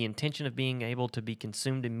street with the intention of being able to be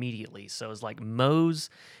consumed immediately, so it's like Moe's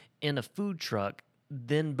in a food truck,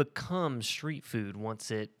 then becomes street food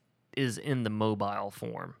once it is in the mobile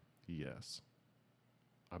form. Yes,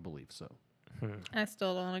 I believe so. I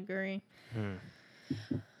still don't agree.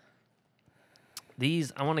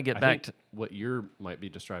 These, I want to get I back think what you might be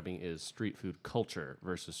describing is street food culture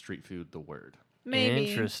versus street food the word. to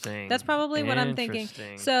Maybe. interesting. That's probably what I'm thinking.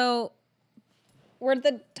 Interesting. So, were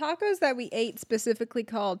the tacos that we ate specifically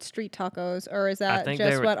called street tacos, or is that think they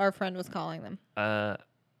just were- what our friend was calling them? I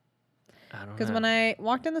don't know. Because when I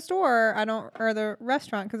walked in the store, or the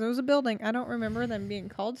restaurant, because it was a building, I don't remember them being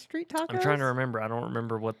called street tacos. I'm trying to remember. I don't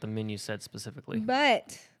remember what the menu said specifically.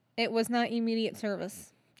 But it was not immediate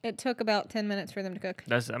service. It took about 10 minutes for them to cook.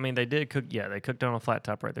 I mean, they did cook. Yeah, they cooked on a flat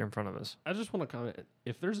top right there in front of us. I just want to comment: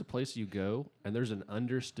 if there's a place you go and there's an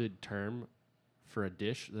understood term for a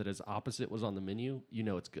dish that is opposite was on the menu, you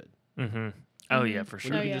know it's good. Mm-hmm. Oh yeah, for When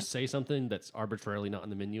sure. you Oh, can yeah. just say something that's arbitrarily not on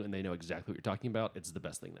the menu and they know exactly what you're talking about, it's the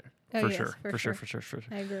best thing there. Oh, For yes, sure. For sure. sure. For sure. For sure.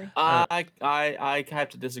 I agree. I have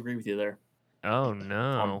to disagree with you there Oh on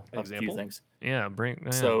no. a few Example? things. Yeah. Bring.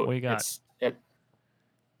 Yeah, So what you got? it's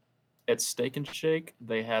at Steak and Shake,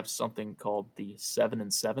 they have something called the 7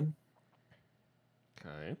 and 7,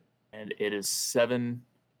 Okay. and it is 7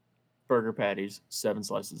 burger patties, 7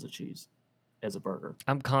 slices of cheese as a burger.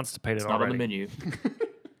 I'm constipated It's not on already. the menu.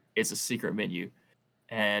 It's a secret menu,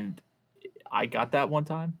 and I got that one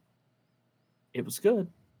time. It was good,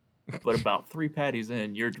 but about 3 patties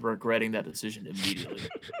in, you're regretting that decision immediately.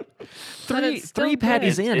 But Three it's still three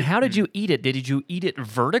patties good. in. How did you eat it? Did you eat it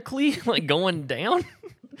vertically, like going down,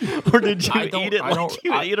 or did you I don't- eat it I like don't-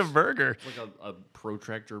 you I- eat a burger? It's like a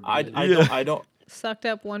protractor. I bun. don't Sucked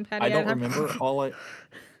up one patty I at don't a time. remember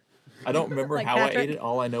I don't remember Like how I Patrick. ate it.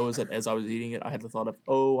 All I know is that as I was eating it, I had the thought of,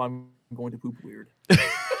 "Oh, I'm going to poop weird."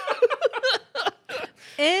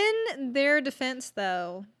 In their defense,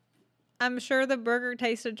 though, I'm sure the burger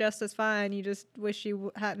tasted just as fine. You just wish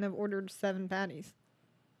you hadn't have ordered 7 patties.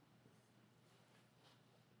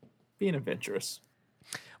 Being adventurous.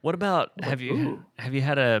 What about Like, have you ooh.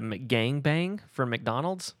 had a McGangbang from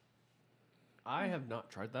McDonald's? I have not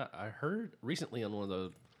tried that. I heard recently on one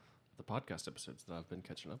of the podcast episodes that I've been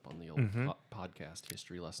catching up on the old podcast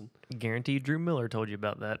history lesson. Guaranteed Drew Miller told you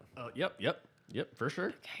about that. Yep, for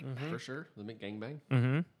sure. For sure. The McGangbang.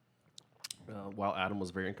 Mm-hmm. While Adam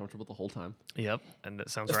was very uncomfortable the whole time. Yep, and that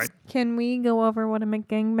sounds right. Can we go over what a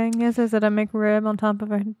McGangbang is? Is it a McRib on top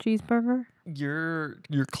of a cheeseburger? You're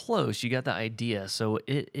close. You got the idea. So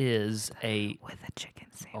it is a With a chicken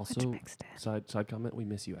sandwich Also, mixed in. side comment, we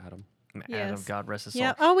miss you, Adam. Adam. Yes. God rest his soul.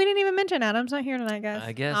 Yeah. Oh, we didn't even mention Adam's not here tonight, guys.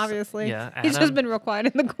 I guess, Obviously. yeah, He's just Adam- been real quiet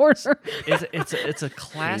in the corner. It's a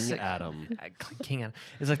classic. King Adam. King Adam.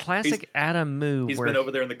 It's a classic Adam move He's where been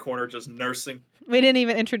over there in the corner just nursing. We didn't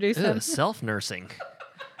even introduce him. self-nursing.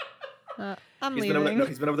 I'm He's been over there, leaving. no,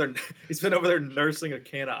 he's been over there. He's been over there nursing a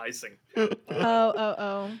can of icing.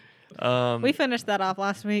 Oh. We finished that off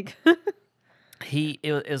last week.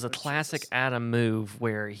 It was a classic Adam move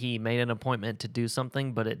where he made an appointment to do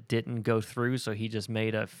something, but it didn't go through, so he just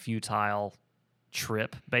made a futile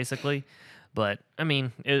trip, basically. But I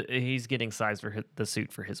mean, he's getting sized for the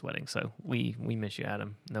suit for his wedding, so we miss you,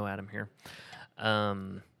 Adam. No Adam here.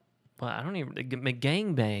 Well, I don't even.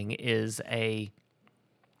 McGangbang is a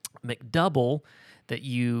McDouble that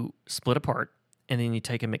you split apart, and then you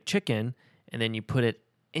take a McChicken, and then you put it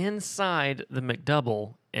inside the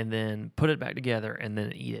McDouble, and then put it back together, and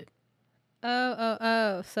then eat it.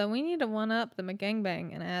 Oh. So we need to one up the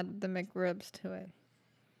McGangbang and add the McRibs to it.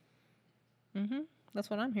 That's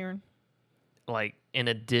what I'm hearing. Like in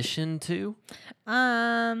addition to,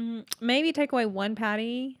 Maybe take away one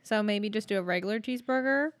patty. So maybe just do a regular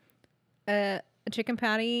cheeseburger. a chicken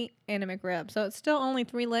patty, and a McRib. So it's still only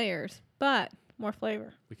 3 layers, but more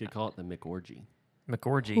flavor. We could call it the McOrgy.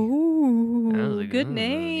 McOrgy. Ooh, That was a good good-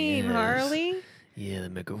 name, yes. Harley. Yeah, the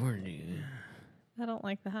McOrgy. I don't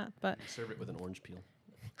like that, but Serve it with an orange peel.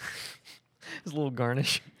 It's a little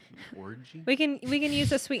garnish. Orgy? we can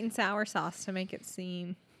use a sweet and sour sauce to make it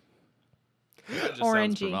seem. That just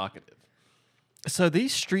sounds Orangey. provocative. So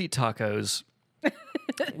these street tacos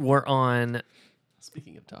were on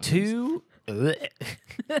Speaking of tacos.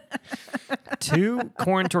 two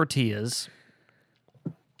corn tortillas.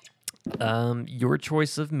 Your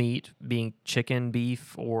choice of meat being chicken,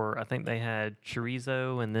 beef, or I think they had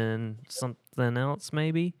chorizo and then something else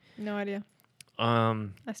maybe. No idea.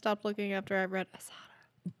 I stopped looking after I read asada.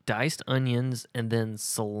 Diced onions and then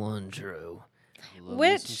cilantro. Love me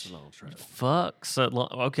Which- some cilantro. Fuck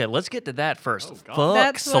okay, let's get to that first. Oh, God. Fuck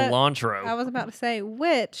That's what cilantro. I was about to say,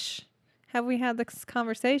 which have we had this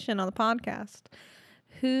conversation on the podcast?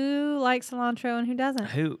 Who likes cilantro and who doesn't?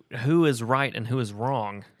 Who is right and who is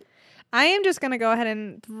wrong? I am just going to go ahead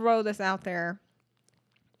and throw this out there.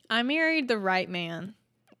 I married the right man.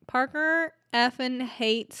 Parker effing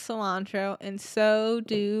hates cilantro, and so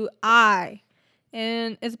do I.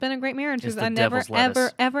 And it's been a great marriage It's because the I never, devil's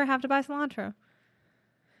lettuce. ever have to buy cilantro.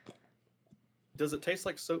 Does it taste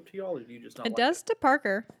like soap to y'all, or do you just not? It like does to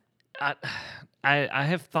Parker. I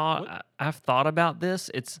have thought I've thought about this.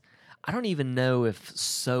 I don't even know if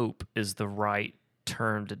soap is the right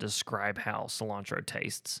term to describe how cilantro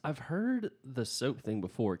tastes. I've heard the soap thing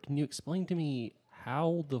before. Can you explain to me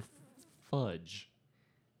how the fudge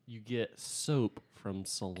you get soap from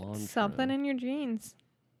cilantro? Something in your genes.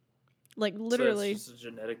 Like So literally. it's just a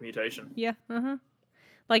genetic mutation. Yeah.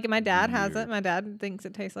 Like my dad has it. Weird. My dad thinks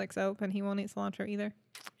it tastes like soap, and he won't eat cilantro either.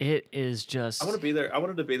 It is just I want to be there. I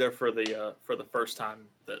wanted to be there for the first time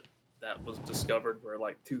that was discovered, where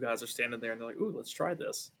like 2 guys are standing there and they're like, "Ooh, let's try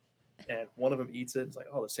this," and one of them eats it. It's like,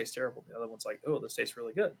 "Oh, this tastes terrible." The other one's like, "Oh, this tastes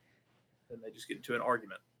really good." And they just get into an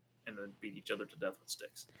argument and then beat each other to death with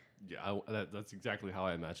sticks. Yeah, that's exactly how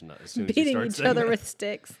I imagine that. As soon as you Beating start each saying other that. with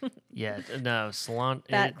sticks. yeah, no, cilantro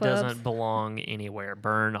Bat it clubs. doesn't belong anywhere.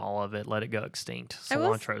 Burn all of it, let it go extinct. I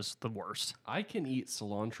will Cilantro's the worst. I can eat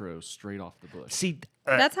cilantro straight off the bush. See,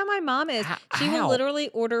 That's how my mom is. She will how? literally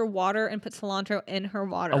order water and put cilantro in her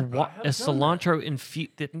water. a haven't done cilantro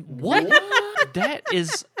infused. What? That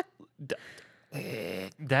is.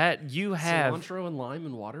 That you have. Cilantro and lime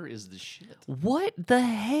and water is the shit. What the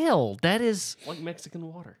hell? That is. Like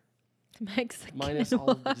Mexican water. Mexican Minus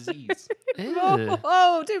all of the water. disease. Ew,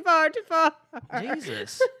 Oh, too far, too far.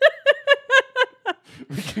 Jesus.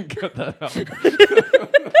 We can cut that out.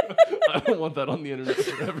 I don't want that on the internet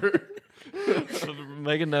forever.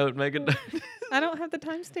 Make a note. Make a note. I don't have the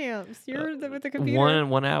timestamps. You're with the computer.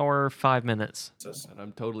 1 hour 5 minutes. And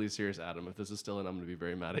I'm totally serious, Adam. If this is still in, I'm going to be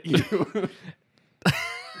very mad at you.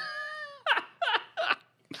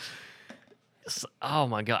 Oh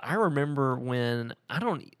my god! I remember when I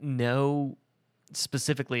don't know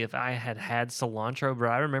specifically if I had cilantro, but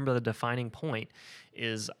I remember the defining point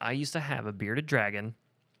is I used to have a bearded dragon,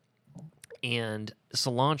 and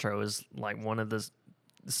cilantro is like one of the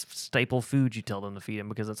staple foods you tell them to feed them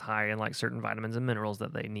because it's high in like certain vitamins and minerals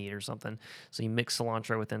that they need or something. So you mix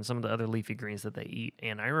cilantro within some of the other leafy greens that they eat.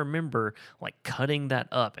 And I remember like cutting that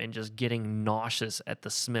up and just getting nauseous at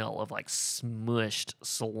the smell of like smushed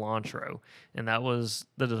cilantro. And that was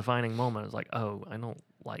the defining moment. I was like, oh, I don't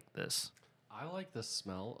like this. I like the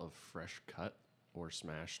smell of fresh cut or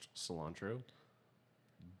smashed cilantro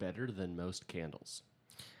better than most candles.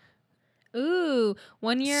 Ooh,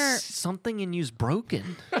 one year Something in you's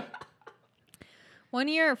broken.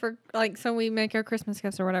 for like, so we make our Christmas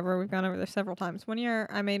gifts or whatever. We've gone over this several times. One year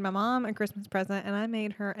I made my mom a Christmas present and I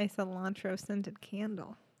made her a cilantro scented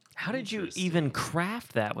candle. How did you Interesting. even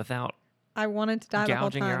craft that without I wanted to die the whole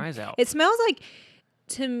gouging time. your eyes out? It smells like,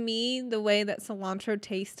 to me, the way that cilantro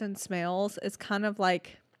tastes and smells is kind of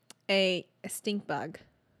like a stink bug.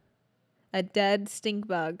 A dead stink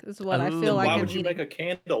bug is what I Ooh. feel like Why I'm would you eating. make a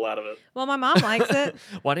candle out of it? Well, my mom likes it.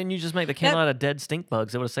 Why didn't you just make the candle out of dead stink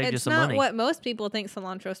bugs? It would have saved you It's some not money. what most people think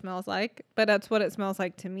cilantro smells like, but that's what it smells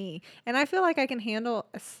like to me. And I feel like I can handle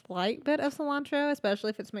a slight bit of cilantro,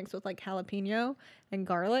 especially if it's mixed with like jalapeno and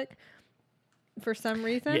garlic. For some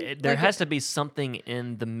reason, Yeah, there Like, has to be something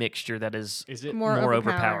in the mixture that is Is it More more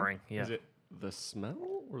overpowering. overpowering. Yeah. Is it the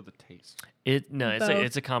smell or the taste? It's Both.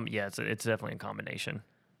 it's definitely a combination.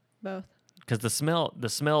 both. Because the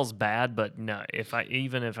smell's bad, but no, if I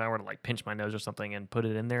were to like pinch my nose or something and put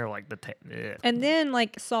it in there, like And then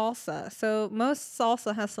like salsa. So most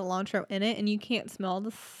salsa has cilantro in it, and you can't smell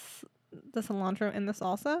the cilantro in the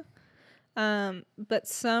salsa. But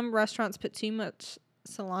some restaurants put too much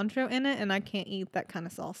cilantro in it, and I can't eat that kind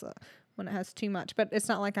of salsa when it has too much. But it's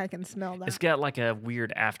not like I can smell that. It's got like a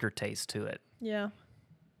weird aftertaste to it. Yeah.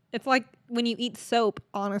 It's like when you eat soap,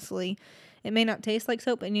 honestly. It may not taste like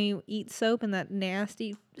soap, but when you eat soap and that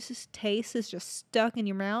nasty taste is just stuck in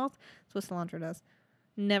your mouth. That's what cilantro does.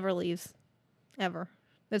 Never leaves. Ever.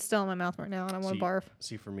 It's still in my mouth right now, and I want to barf.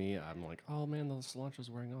 See, for me, I'm like, oh man, the cilantro's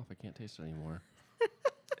wearing off. I can't taste it anymore.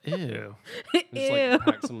 Ew. I just like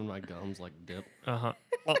pack some in my gums like dip. Uh huh.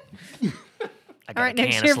 Well, I got All right, a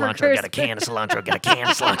next can of year for cilantro. Got a can of cilantro. Got a can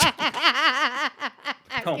of cilantro.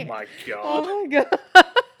 Oh my god. Oh my god.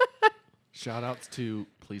 Shout outs to,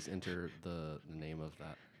 please enter the name of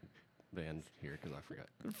that band here because I forgot.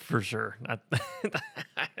 For sure.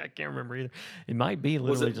 I can't remember either. It might be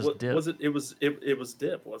Was literally it? just dip. Was it? It was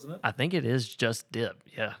dip, wasn't it? I think it is just dip.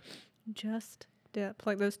 Yeah. Just dip.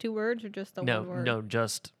 Like those two words or just the No, one word? no,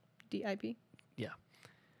 just DIP?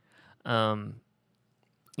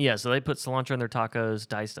 yeah, so they put cilantro in their tacos,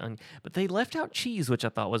 diced onion, but they left out cheese, which I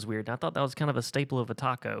thought was weird. And I thought that was kind of a staple of a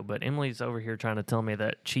taco, but Emily's over here trying to tell me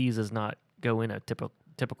that cheese does not go in a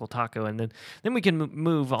typical taco, and then we can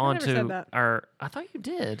move on never said to that. our. I thought you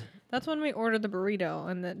did. That's when we ordered the burrito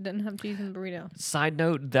and that didn't have cheese in the burrito. Side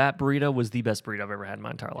note: that burrito was the best burrito I've ever had in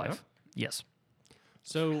my entire life. Yes,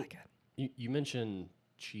 So you mentioned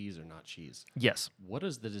cheese or not cheese. yes. What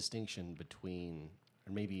is the distinction between,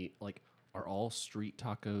 or maybe like, are all street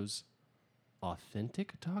tacos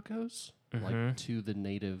authentic tacos, like to the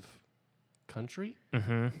native country,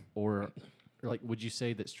 Mm-hmm. or like would you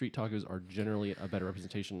say that street tacos are generally a better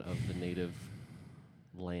representation of the native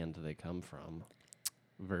land they come from,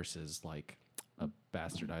 versus like a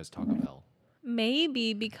bastardized Taco Bell?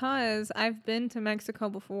 Maybe because I've been to Mexico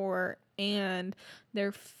before and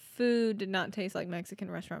their food did not taste like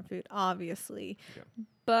Mexican restaurant food, obviously. Yeah.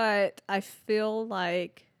 But I feel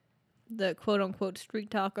like the quote unquote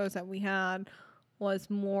street tacos that we had was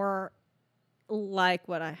more like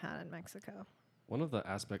what I had in Mexico. One of the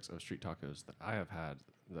aspects of street tacos that I have had,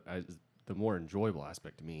 the more enjoyable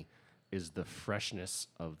aspect to me, is the freshness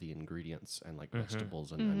of the ingredients and like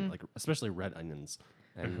vegetables and like especially red onions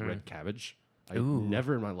and red cabbage. I Ooh.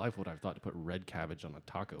 never in my life would I have thought to put red cabbage on a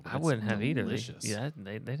taco. But I wouldn't have either. delicious.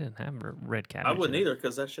 They didn't have red cabbage. I wouldn't in it. either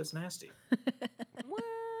because that's just nasty.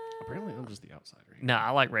 Apparently, I'm just the outsider here. No,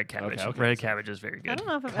 I like red cabbage. Okay, Red so- cabbage is very I good. don't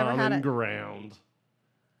know if I've ever had Common it. ground.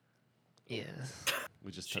 Yes.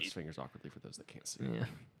 We just touched fingers awkwardly for those that can't see. Yeah,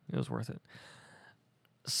 it was worth it.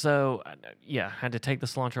 So yeah, had to take the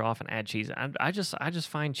cilantro off and add cheese. I just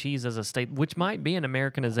find cheese as a state, which might be an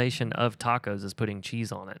Americanization of tacos, is putting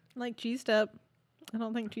cheese on it. Like cheese dip. I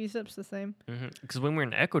don't think cheese dip's the same. Because when we were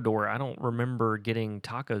in Ecuador, I don't remember getting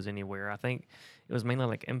tacos anywhere. I think it was mainly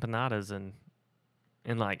like empanadas and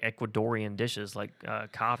like Ecuadorian dishes like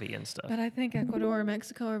coffee and stuff. But I think Ecuador and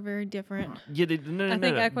Mexico are very different. Yeah, I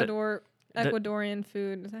think Ecuadorian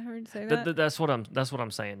food, is that how you say that? That's what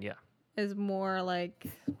I'm saying. Yeah. Is more like,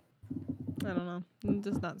 I don't know,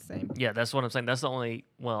 just not the same. Yeah, that's what I'm saying. That's the only.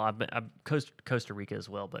 Well, I've Costa Rica as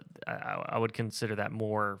well, but I would consider that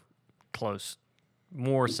more close,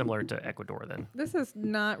 more similar to Ecuador than. This is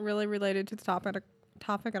not really related to the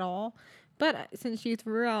topic at all. But since you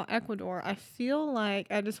threw out Ecuador, I feel like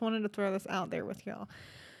I just wanted to throw this out there with y'all.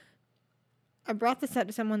 I brought this up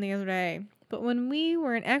to someone the other day, but when we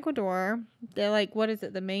were in Ecuador, they're like, what is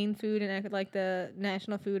it? The main food in like the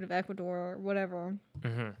national food of Ecuador or whatever.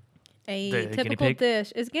 Mm-hmm. A The guinea typical pig?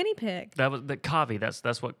 dish is guinea pig. That was the coffee.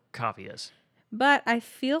 That's what coffee is. But I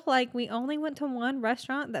feel like we only went to one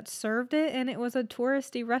restaurant that served it, and it was a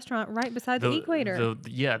touristy restaurant right beside the equator.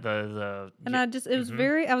 And I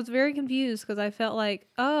was very confused because I felt like,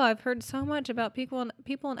 oh, I've heard so much about people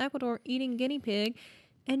in Ecuador eating guinea pig,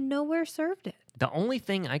 and nowhere served it. The only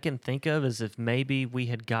thing I can think of is if maybe we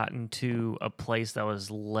had gotten to a place that was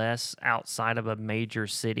less outside of a major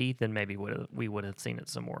city, then maybe we would have seen it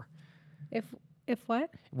some more. If what?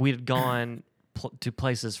 We'd gone to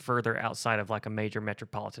places further outside of like a major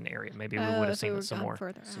metropolitan area. Maybe we would have seen it some more.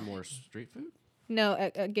 Some more street food? No,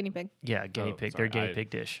 a guinea pig. Yeah, guinea pig. sorry, Their guinea pig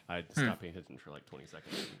dish. I stopped paying attention for like 20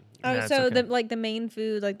 seconds. Oh, That's so okay. the main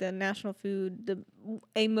food, like the national food,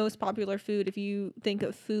 a most popular food, if you think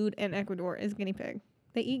of food in Ecuador, is guinea pig.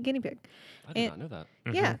 They eat guinea pig. I did not know that.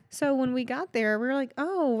 Yeah. So when we got there, we were like,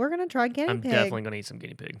 oh, we're gonna try guinea I'm pig. definitely going to eat some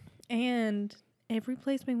guinea pig. And every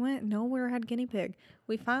place we went, nowhere had guinea pig.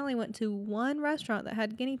 We finally went to one restaurant that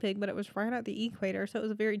had guinea pig, but it was right at the equator. So it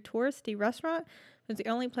was a very touristy restaurant. It was the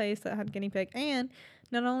only place that had guinea pig. And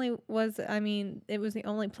not only was, it was the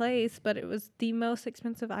only place, but it was the most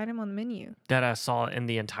expensive item on the menu. That I saw in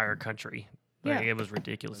the entire country. Like, Yeah. it was Is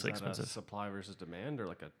ridiculously that a expensive. supply versus demand, or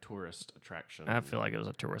like a tourist attraction? I feel like it was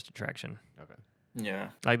a tourist attraction. Okay. Yeah.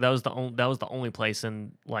 Like that was the only place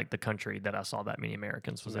in like the country that I saw that many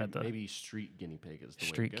Americans So was maybe, at the maybe street guinea pig is the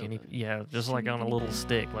street way to go guinea. then. Yeah, just like Street on a guinea little pig.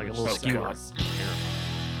 stick, like a Which little Oh, skewer. God. sounds terrifying.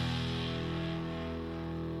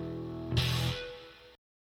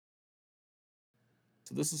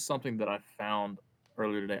 So this is something that I found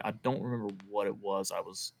earlier today. I don't remember what it was I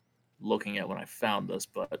was looking at when I found this,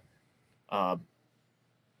 but uh,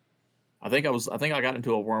 I think I got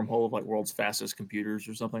into a wormhole of like world's fastest computers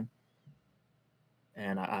or something,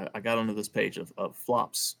 and I got onto this page of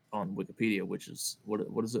flops on Wikipedia, which is what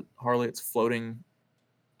is it, Harley? It's floating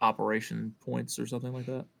operation points or something like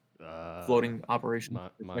that. Floating operation per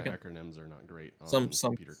My second. acronyms are not great on Some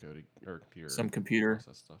computer coding or computer some computer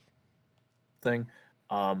process stuff. thing.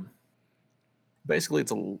 Basically,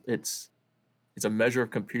 it's a measure of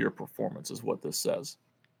computer performance, is what this says.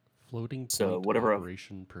 Floating So point whatever a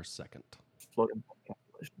operation per second. floating point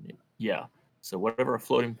calculation, yeah. So whatever a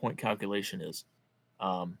floating point calculation is,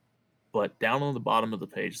 but down on the bottom of the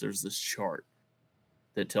page, there's this chart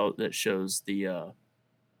that shows the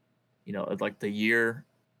like the year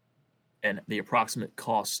and the approximate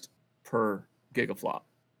cost per gigaflop.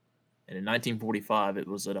 And in 1945, it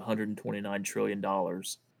was at 129 trillion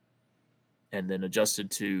dollars, and then adjusted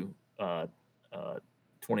to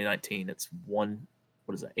 2019, it's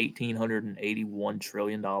 1,881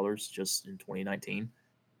 trillion dollars just in 2019.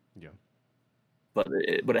 Yeah. But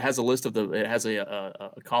it has a list of it has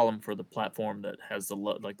a column for the platform that has the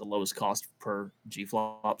lowest cost per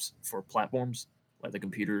G-flops for platforms like the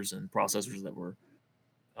computers and processors that were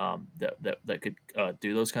that could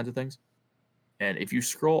do those kinds of things. And if you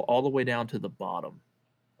scroll all the way down to the bottom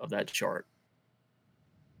of that chart,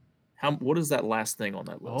 what is that last thing on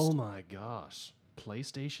that list? Oh my gosh.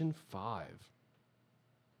 PlayStation 5.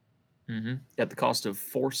 At the cost of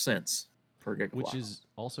 4 cents per gigaflop. Which is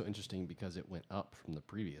also interesting because it went up from the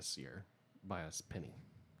previous year by a penny.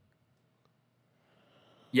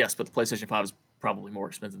 Yes, but the PlayStation 5 is probably more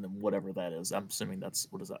expensive than whatever that is. I'm assuming that's,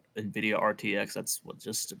 what is that? NVIDIA RTX. That's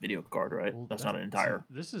just a video card, right? Well, that's not an entire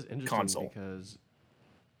This is interesting console. because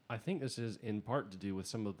I think this is in part to do with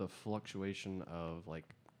some of the fluctuation of like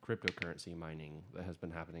cryptocurrency mining that has been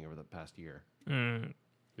happening over the past year.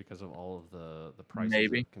 Because of all of the prices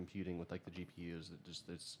Maybe. of computing with like the GPUs,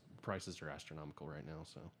 its prices are astronomical right now.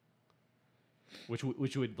 So, which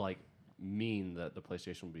would like mean that the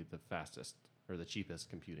PlayStation would be the fastest or the cheapest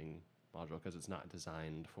computing module because it's not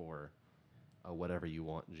designed for a whatever you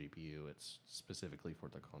want GPU. It's specifically for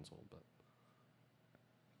the console. But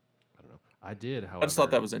I don't know. I did, however. I just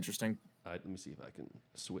thought that was interesting. Let me see if I can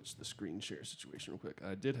switch the screen share situation real quick.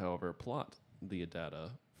 I did, however, plot the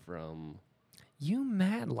data from. You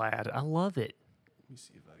mad lad. I love it. Let me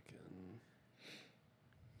see if I can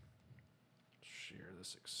share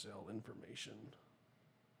this Excel information.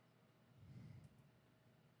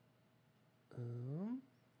 I'll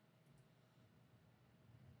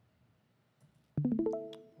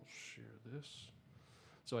share this.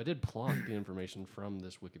 So I did plot the information from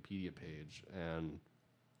this Wikipedia page, and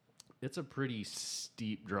it's a pretty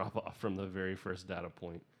steep drop off from the very first data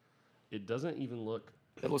point. It doesn't even look.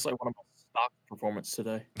 It looks like one of my stock performance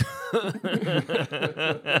today.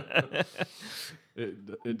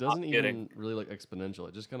 It doesn't even really look exponential.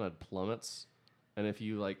 It just kind of plummets. And if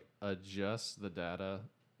you like adjust the data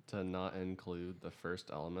to not include the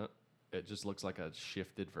first element, it just looks like a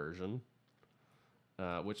shifted version.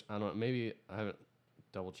 Which I don't know. Maybe I haven't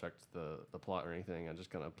double checked the plot or anything. I just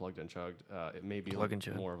kind of plugged and chugged. It may be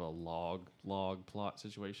like more of a log plot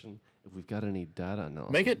situation. If we've got any data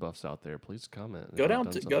analysis buffs out there, please comment. Go down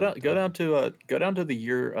to the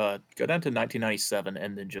year. Go down to 1997,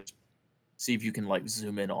 and then just see if you can like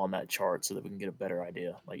zoom in on that chart so that we can get a better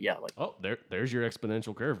idea. Oh, there's your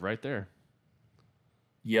exponential curve right there.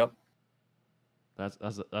 Yep.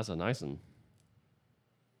 That's a nice one.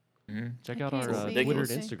 Mm-hmm. Check out our Twitter and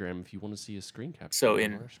Instagram if you want to see a screen capture of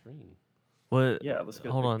our screen. What? Yeah, let's go.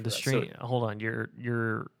 Hold on, the stream. Hold on,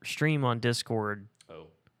 your stream on Discord.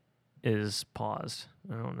 Is paused.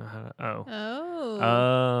 I don't know how to.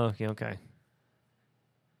 Oh, okay.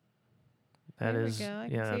 That is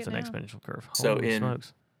that's an exponential curve. So Holy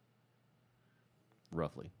smokes.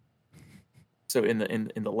 Roughly. So in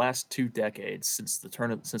the last 2 decades since the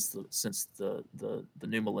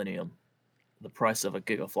new millennium, the price of a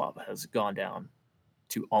gigaflop has gone down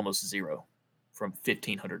to almost zero, from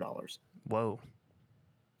 $1,500. Whoa.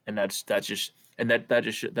 And that just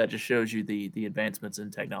shows you the advancements in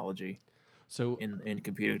technology. So in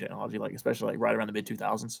computing technology, like especially like right around the mid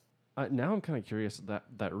 2000s. Now I'm kind of curious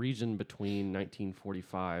that region between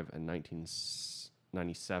 1945 and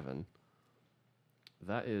 1997.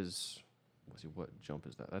 That is, let's see, what jump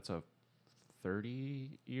is that? That's a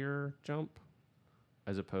 30-year jump,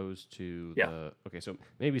 as opposed to the. Okay, so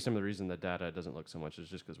maybe some of the reason the data doesn't look so much is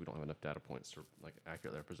just because we don't have enough data points to like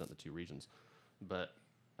accurately represent the two regions. But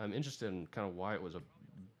I'm interested in kind of why it was a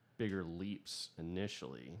bigger leaps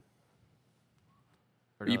initially.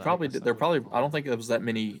 You probably did. There probably. I don't think there was that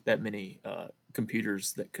many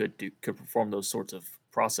computers that could perform those sorts of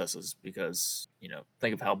processes because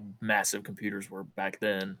think of how massive computers were back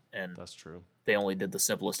then, and that's true. They only did the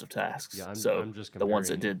simplest of tasks. Yeah, I'm just the ones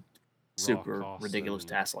that did super ridiculous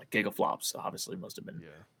tasks like gigaflops obviously must have been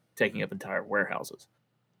taking up entire warehouses.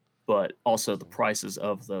 But also the prices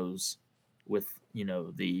of those with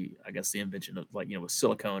the invention of with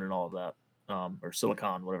silicone and all of that or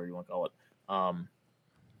silicon, whatever you want to call it.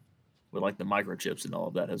 With like the microchips and all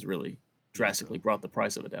of that has really drastically brought the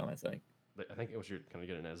price of it down, I think. I think what you're kind of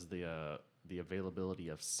getting as the availability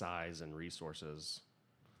of size and resources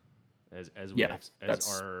as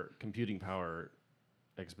our computing power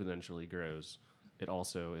exponentially grows, it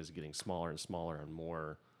also is getting smaller and smaller and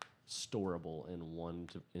more storable in one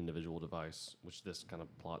individual device, which this kind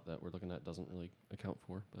of plot that we're looking at doesn't really account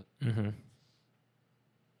for. But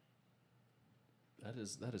that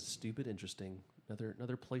is stupid interesting.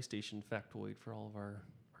 Another PlayStation factoid for all of our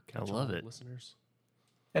listeners.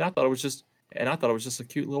 And I thought it was just a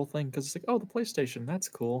cute little thing because it's like, oh, the PlayStation, that's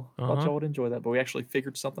cool. I thought y'all would enjoy that, but we actually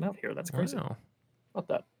figured something out here. That's crazy. Wow. About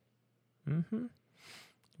that.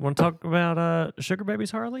 Want to talk about Sugar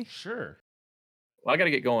Babies, Harley? Sure. Well, I got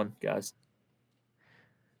to get going, guys.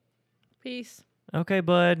 Peace. Okay,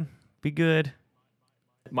 bud. Be good.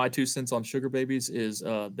 My 2 cents on Sugar Babies is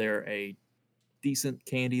they're a decent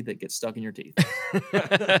candy that gets stuck in your teeth.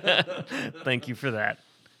 Thank you for that.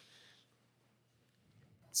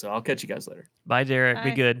 So I'll catch you guys later. Bye, Derek. Bye.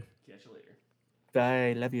 Be good. Catch you later.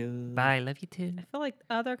 Bye. Love you. Bye. Love you too. I feel like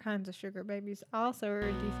other kinds of Sugar Babies also are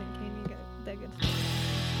a decent candy that gets.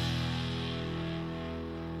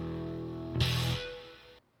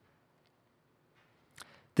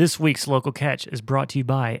 This week's local catch is brought to you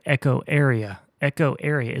by Echo Area. Echo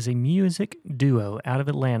Area is a music duo out of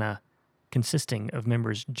Atlanta consisting of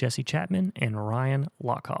members Jesse Chapman and Ryan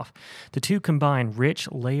Lockhoff. The two combine rich,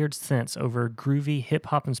 layered synths over groovy,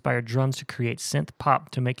 hip-hop inspired drums to create synth pop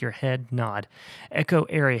to make your head nod. Echo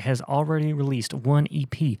Area has already released 1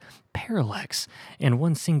 EP, Parallax, and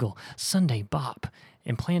 1 single, Sunday Bop,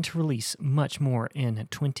 and plan to release much more in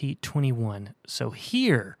 2021. So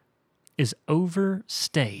here is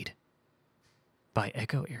Overstayed by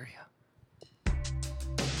Echo Area.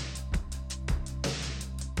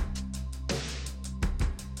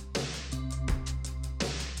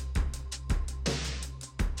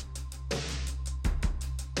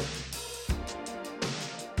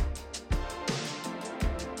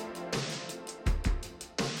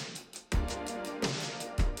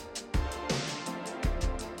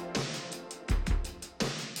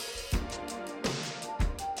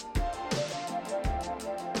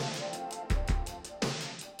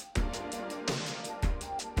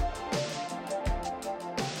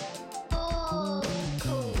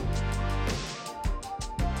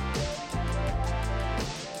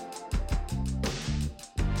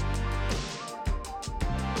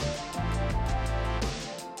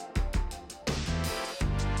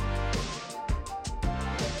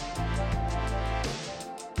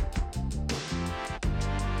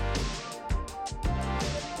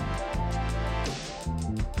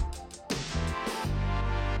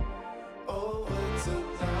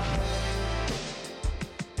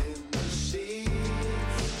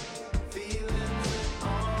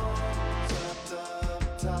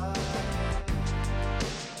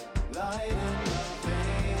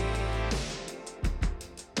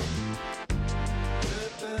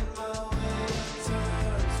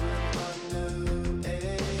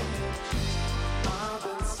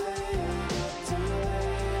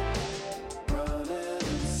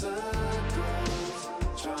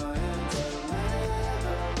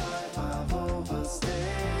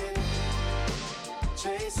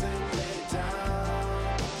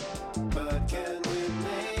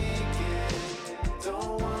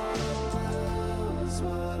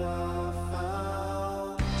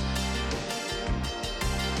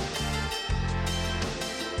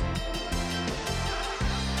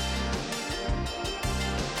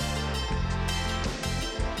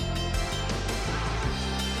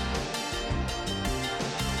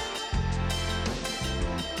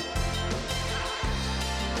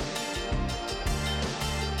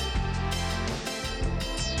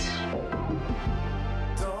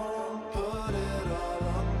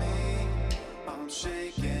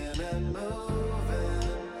 shaking and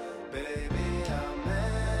moving. Baby, I'm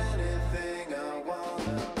anything I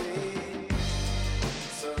wanna be.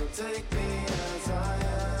 So take me as I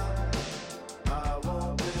am. I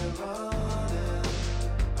won't be running.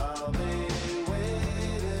 I'll be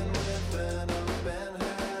waiting with an open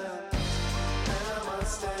hand. Am I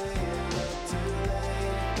staying up too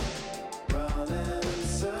late? Running in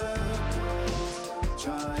circles,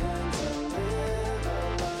 trying to live a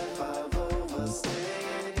life I've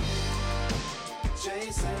overstayed.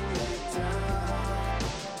 Chasing me down,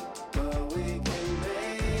 but we can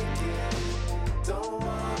make it. Don't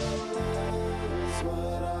wanna lose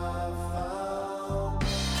what I found.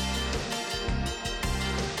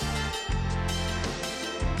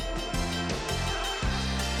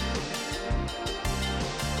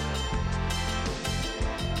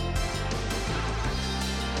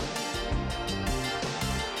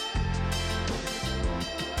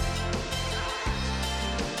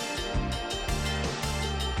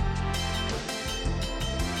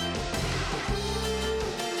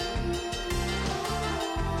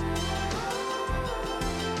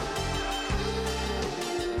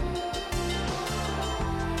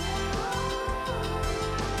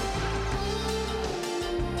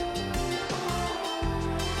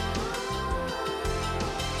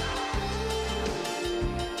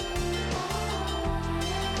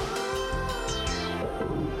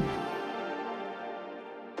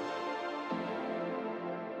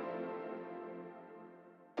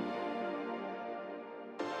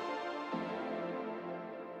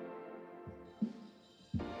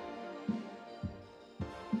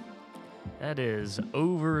 That is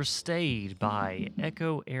Overstayed by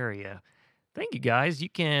Echo Area. Thank you guys. You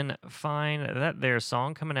can find that their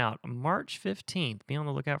song coming out March 15th. Be on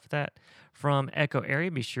the lookout for that from Echo Area.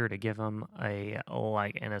 Be sure to give them a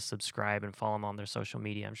like and a subscribe and follow them on their social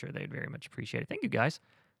media. I'm sure they'd very much appreciate it. Thank you guys.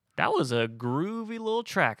 That was a groovy little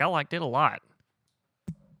track. I liked it a lot.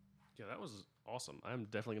 Yeah, that was awesome. I'm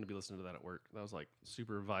definitely going to be listening to that at work. That was like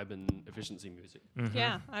super vibing efficiency music. Mhm.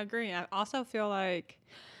 Yeah, I agree. I also feel like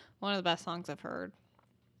one of the best songs I've heard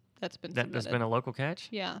that's been That's submitted. been a local catch?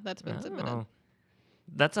 Yeah, that's been submitted. Oh.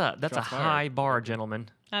 That's a Shots fired. high bar, gentlemen.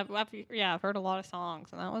 I've I've heard a lot of songs,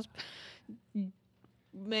 and that was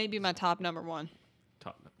maybe my top number one.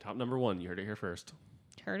 Top number one. You heard it here first.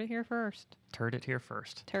 Heard it here first. Heard it here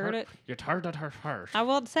first. Heard it. You heard it here first. I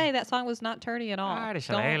will say that song was not turdy at all. Ah, it's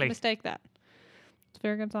Don't shillelagh. mistake that. It's a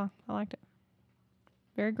very good song. I liked it.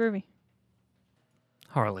 Very groovy.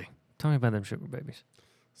 Harley, tell me about them sugar babies.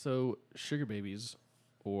 So, sugar babies,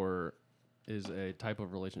 or is a type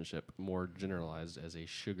of relationship more generalized as a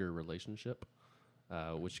sugar relationship,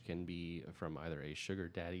 which can be from either a sugar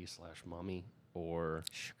daddy / mommy or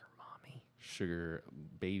Sugar mommy. sugar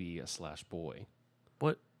baby / boy.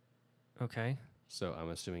 What? Okay. So I'm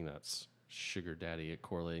assuming that's sugar daddy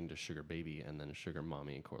correlating to sugar baby, and then sugar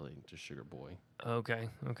mommy correlating to sugar boy. Okay.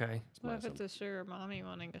 Okay. That's my What if it's assumption. a sugar mommy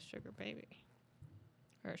wanting a sugar baby?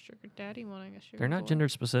 Or a sugar daddy wanting a sugar They're not boy? gender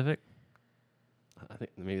specific. I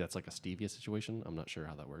think maybe that's like a stevia situation. I'm not sure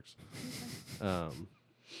how that works.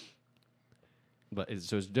 But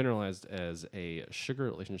so it's generalized as a sugar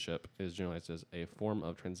relationship is generalized as a form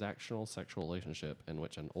of transactional sexual relationship in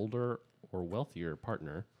which an older or wealthier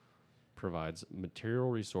partner provides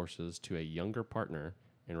material resources to a younger partner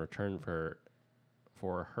in return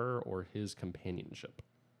for her or his companionship.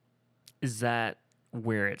 Is that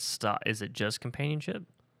where it stops? Is it just companionship?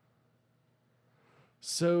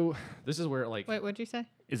 So this is where like Wait, what'd you say?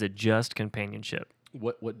 Is it just companionship?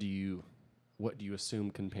 what do you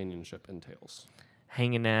assume companionship entails?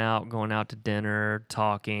 Hanging out, going out to dinner,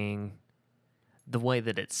 talking, the way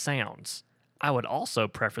that it sounds. I would also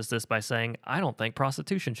preface this by saying I don't think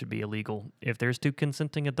prostitution should be illegal. If there's two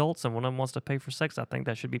consenting adults and one of them wants to pay for sex, I think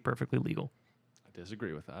that should be perfectly legal. I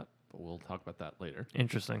disagree with that, but we'll talk about that later.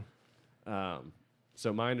 Interesting.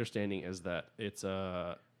 So my understanding is that it's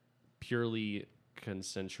purely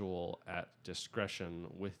consensual at discretion,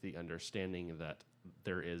 with the understanding that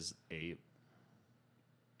there is a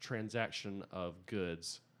transaction of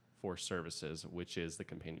goods for services, which is the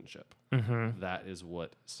companionship. Mm-hmm. That is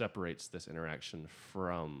what separates this interaction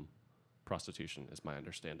from prostitution, is my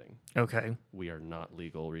understanding. Okay. We are not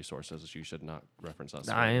legal resources. You should not reference us.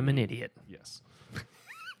 I am an idiot. Yes.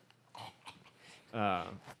 But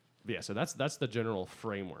yeah, so that's the general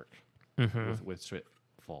framework Mm-hmm. with which it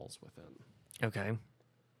falls within. Okay.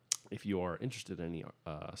 If you are interested in any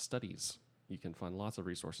studies, you can find lots of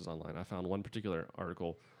resources online. I found one particular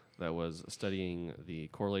article that was studying the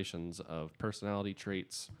correlations of personality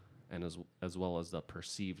traits and as well as the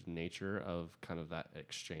perceived nature of kind of that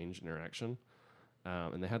exchange interaction.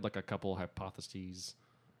 And they had like a couple hypotheses,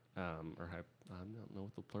 I don't know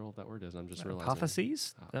what the plural of that word is. I'm just realizing.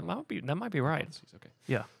 Hypotheses? That might be right. Hypotheses, okay.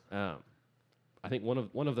 Yeah. I think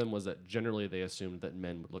one of them was that generally they assumed that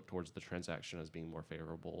men would look towards the transaction as being more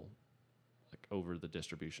favorable, like over the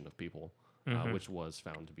distribution of people, which was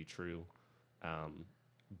found to be true.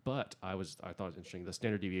 But I thought it was interesting. The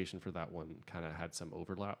standard deviation for that one kind of had some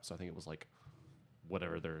overlap. So I think it was like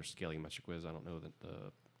whatever their scaling metric was. I don't know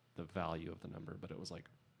the value of the number, but it was like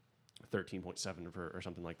 13.7 or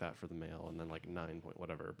something like that for the male, and then like 9 point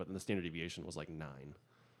whatever. But then the standard deviation was like 9.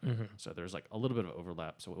 So there's like a little bit of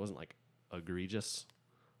overlap. So it wasn't like egregious,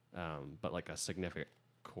 but like a significant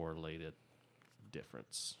correlated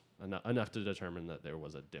difference, enough to determine that there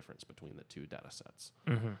was a difference between the two data sets.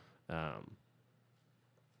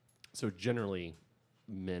 So generally,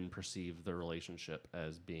 men perceive the relationship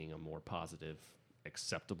as being a more positive,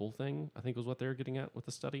 acceptable thing, I think was what they were getting at with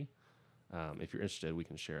the study. If you're interested, we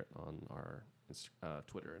can share it on our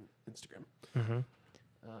Twitter and Instagram.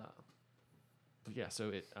 But yeah,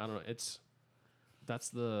 so I don't know. That's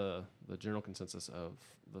the general consensus of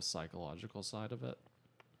the psychological side of it,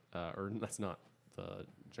 or that's not the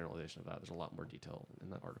generalization of that. There's a lot more detail in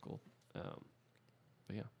that article.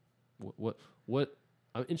 But yeah, what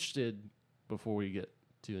I'm interested, before we get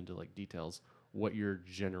too into like details, what your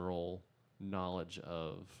general knowledge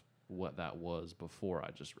of what that was before I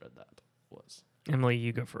just read that was. Emily,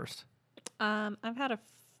 you go first. I've had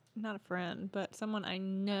not a friend, but someone I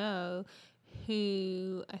know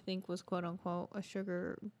who I think was quote unquote a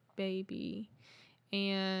sugar baby.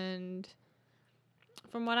 And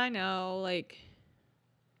from what I know, like,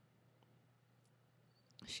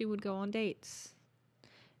 she would go on dates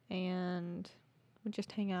and would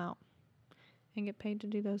just hang out and get paid to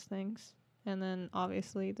do those things. And then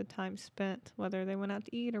obviously the time spent, whether they went out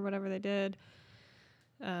to eat or whatever they did,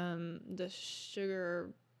 the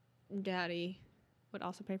sugar daddy would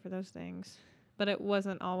also pay for those things. But it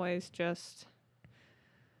wasn't always just,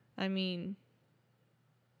 I mean,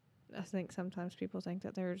 I think sometimes people think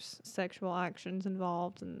that there's sexual actions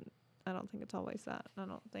involved, and I don't think it's always that. I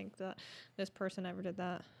don't think that this person ever did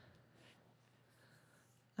that.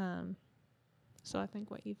 So I think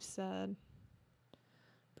what you've said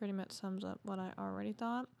pretty much sums up what I already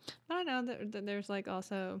thought. But I know that there's like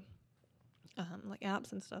also like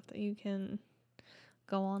apps and stuff that you can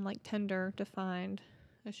go on, like Tinder, to find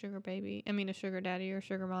a sugar daddy or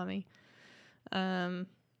sugar mommy. And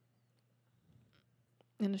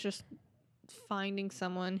it's just finding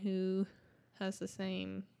someone who has the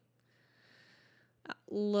same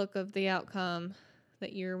look of the outcome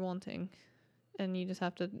that you're wanting. And you just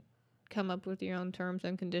have to come up with your own terms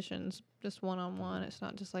and conditions, just one-on-one. It's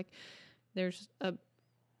not just like there's a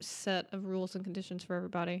set of rules and conditions for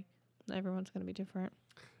everybody. Everyone's going to be different.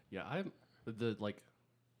 Yeah,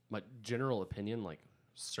 my general opinion, like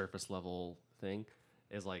surface level thing,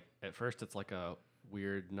 is like at first it's like a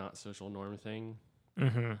weird, not social norm thing.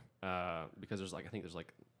 Because there's like, I think there's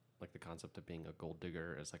like the concept of being a gold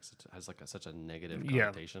digger is like such a negative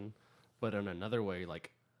connotation. But in another way,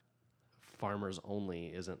 like farmers only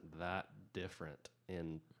isn't that different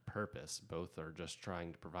in purpose. Both are just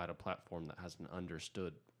trying to provide a platform that has an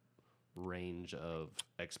understood range of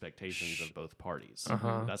expectations of both parties.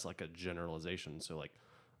 That's like a generalization. So like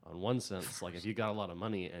on one sense, like if you got a lot of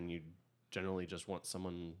money and you generally just want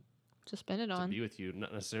someone to spend it to on, be with you,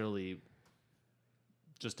 not necessarily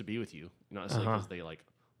just to be with you, not necessarily because they like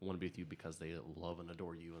want to be with you because they love and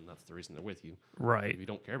adore you and that's the reason they're with you. Right. If you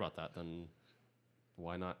don't care about that, then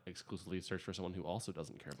why not exclusively search for someone who also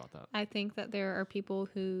doesn't care about that? I think that there are people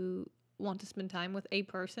who want to spend time with a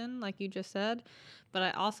person, like you just said, but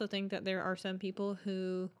I also think that there are some people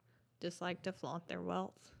who just like to flaunt their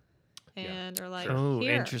wealth and are like,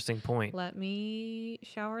 here, interesting point. let me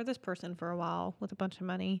shower this person for a while with a bunch of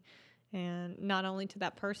money. And not only to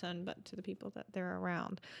that person, but to the people that they're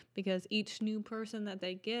around. Because each new person that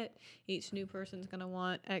they get, each new person's going to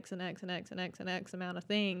want X and X and X and X and X amount of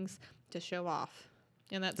things to show off.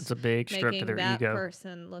 And It's a big strip to making their that ego.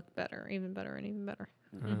 person look better and even better.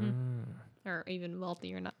 Or even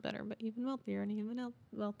wealthier, not better, but even wealthier and even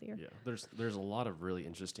wealthier. Yeah, there's a lot of really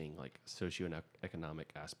interesting like socioeconomic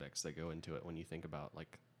aspects that go into it when you think about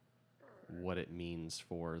like what it means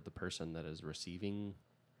for the person that is receiving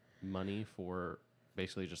money for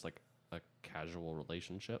basically just like a casual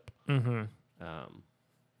relationship,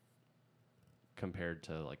 compared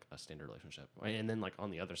to like a standard relationship. And then like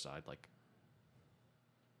on the other side, like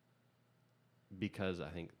because I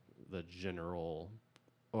think the general,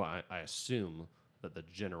 I assume that the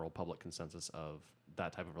general public consensus of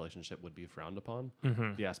that type of relationship would be frowned upon.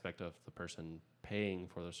 The aspect of the person paying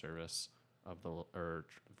for the service of the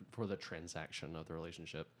for the transaction of the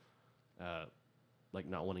relationship, like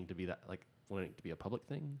not wanting to be that, like wanting it to be a public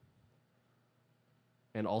thing,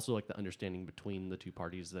 and also like the understanding between the two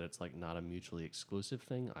parties that it's like not a mutually exclusive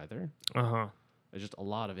thing either. Uh-huh. There's just a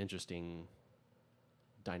lot of interesting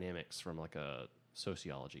dynamics from like a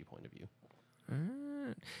sociology point of view.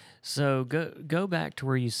 So go back to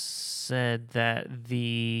where you said that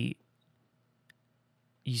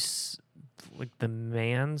like the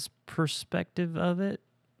man's perspective of it,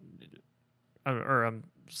 or I'm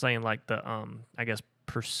saying like the I guess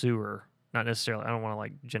pursuer, not necessarily. I don't want to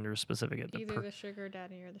like gender specific it. Either the sugar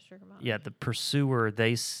daddy or the sugar mom. Yeah, the pursuer,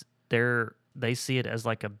 they see it as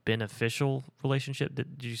like a beneficial relationship. Did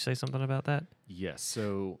you say something about that? Yes.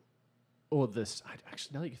 So, well,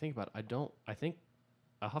 actually, now that you think about it, I think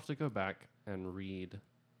I'll have to go back and read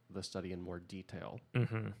the study in more detail.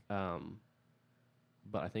 Mm-hmm.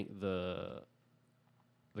 But I think the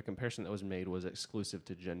comparison that was made was exclusive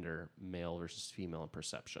to gender, male versus female in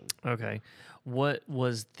perception. Okay. What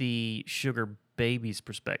was the sugar baby's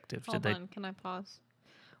perspective? Hold on, can I pause?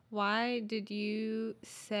 Why did you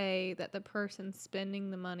say that the person spending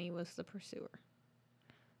the money was the pursuer?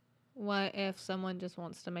 What if someone just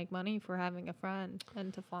wants to make money for having a friend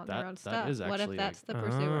and to flaunt their own That stuff? is What if actually that's a the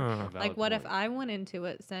pursuer? Ah. valid Like, what if point. I went into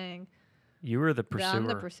it saying You were the that pursuer. I'm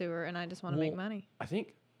the pursuer and I just want to make Well, money? I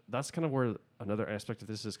think that's kind of where another aspect of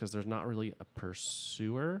this is, because there's not really a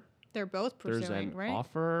pursuer. They're both There's pursuing, an right?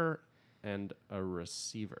 offerer and a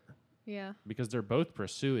receiver, Yeah. because they're both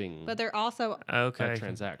pursuing But they're also Okay. a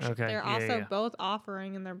transaction. Okay. they're yeah, also yeah. both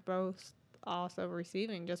offering and they're both also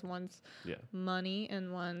receiving. Just one's Yeah. money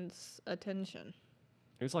and one's attention.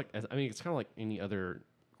 It's like, I mean, it's kind of like any other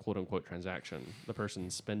quote unquote transaction. The person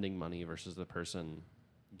spending money versus the person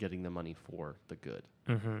getting the money for the good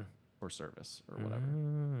Mm-hmm. or service or whatever.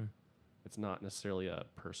 Mm. It's not necessarily a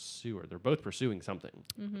pursuer. They're both pursuing something.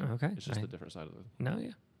 Mm-hmm. Okay. It's just I- the different side of it. No,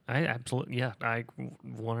 yeah. I absolutely, yeah. I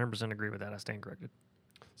 100% agree with that. I stand corrected.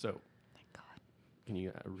 So, Thank God. can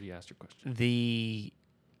you re-ask your question? The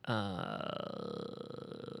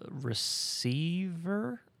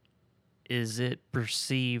receiver, is it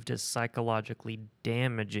perceived as psychologically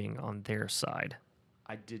damaging on their side?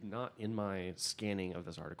 I did not, in my scanning of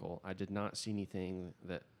this article, I did not see anything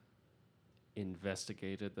that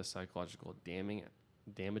investigated the psychological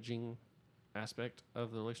damaging aspect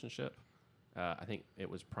of the relationship. I think it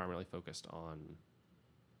was primarily focused on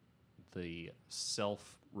the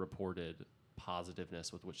self-reported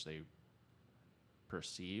positiveness with which they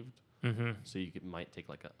perceived. Mm-hmm. So might take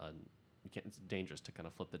like you can't, it's dangerous to kind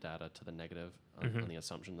of flip the data to the negative on the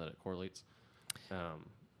assumption that it correlates.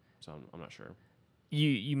 So I'm not sure.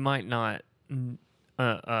 You might not know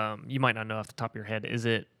off the top of your head. Is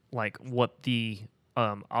it like what the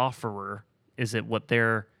offerer, is it what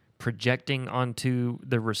they're projecting onto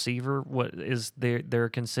the receiver, what is they're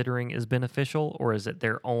considering is beneficial, or is it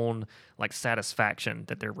their own like satisfaction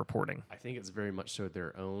that they're reporting? I think it's very much so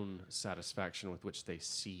their own satisfaction with which they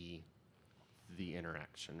see the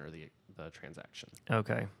interaction or the transaction.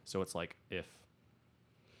 Okay. So it's like, if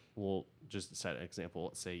we'll just set an example,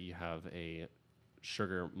 let's say you have a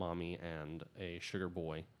sugar mommy and a sugar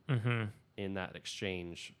boy. Mm-hmm. In that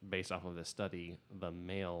exchange, based off of this study, the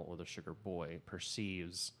male or the sugar boy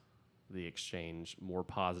perceives the exchange more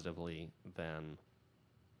positively than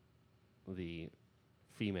the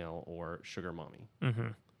female or sugar mommy. Mm-hmm.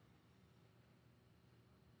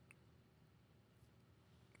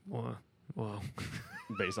 Whoa.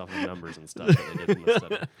 Based off of numbers and stuff that they did in the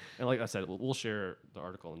study. And like I said, we'll share the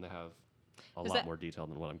article, and they have a Does lot that more detail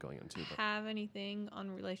than what I'm going into. But Have anything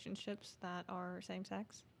on relationships that are same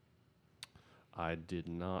sex? I did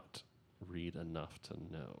not read enough to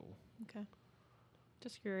know. Okay.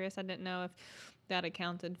 Just curious. I didn't know if that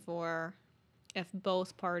accounted for if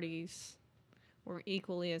both parties were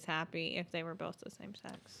equally as happy if they were both the same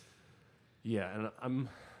sex. Yeah, and I'm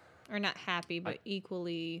Or not happy, but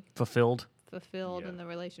equally Fulfilled. fulfilled Yeah. in the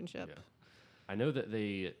relationship. Yeah. I know that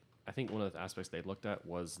I think one of the aspects they looked at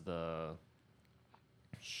was the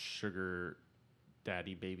sugar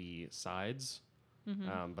daddy baby sides.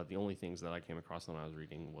 But the only things that I came across when I was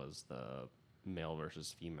reading was the male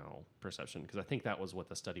versus female perception, because I think that was what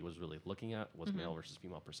the study was really looking at, was male versus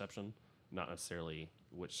female perception, not necessarily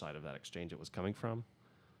which side of that exchange it was coming from.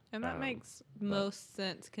 And that makes most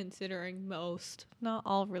sense considering not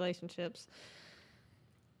all relationships,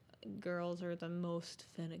 girls are the most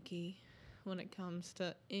finicky when it comes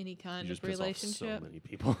to any kind You of just piss off relationship. so many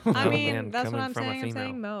people. I Oh, mean, man, that's what coming I'm from a saying. I'm female.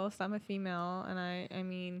 saying most. I'm a female, and I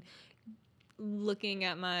mean, looking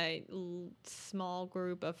at my small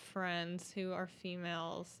group of friends who are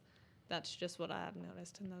females, that's just what I have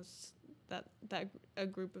noticed in that a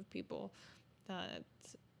group of people that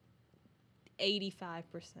 85%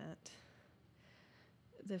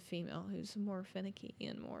 the female who's more finicky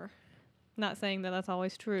and more. Not saying that that's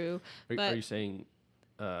always true, Are but you saying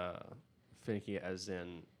finicky as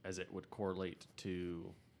it would correlate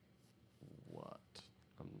to what?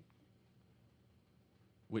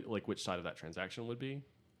 Which side of that transaction would be?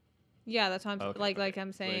 yeah, that's what I'm Okay, like okay.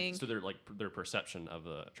 I'm saying. So their perception of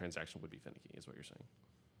the transaction would be finicky, is what you're saying.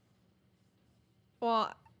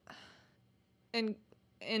 Well,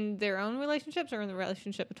 in their own relationships or in the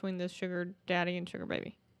relationship between the sugar daddy and sugar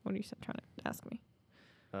baby? What are you trying to ask me?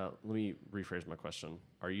 Let me rephrase my question.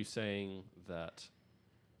 Are you saying that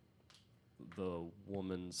the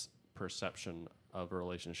woman's perception of a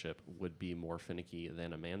relationship would be more finicky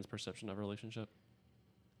than a man's perception of a relationship?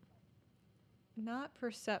 Not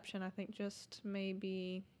perception, I think just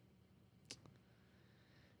maybe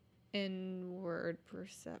inward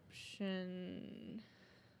perception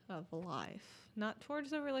of life. Not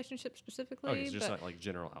towards the relationship specifically, Okay, so just but like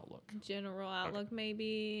general outlook. general outlook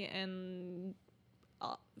maybe, and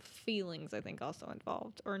feelings I think also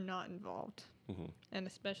involved or not involved. Mm-hmm. And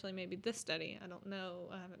especially maybe this study, I don't know,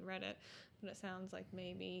 I haven't read it, but it sounds like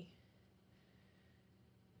maybe,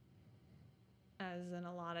 as in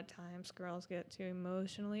a lot of times girls get too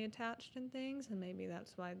emotionally attached in things, and maybe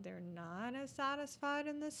that's why they're not as satisfied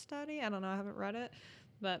in this study. I don't know, I haven't read it,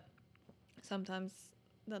 but sometimes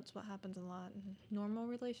that's what happens a lot in normal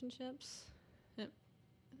relationships.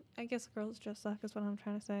 I guess girls just suck is what I'm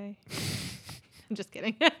trying to say. I'm just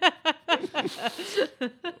kidding.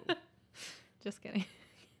 Just kidding.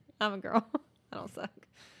 I'm a girl. I don't suck.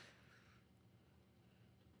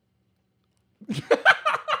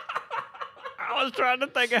 I was trying to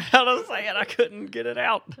think of how to say it. I couldn't get it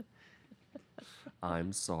out.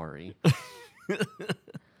 I'm sorry. I'm sorry,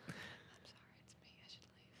 it's me. I should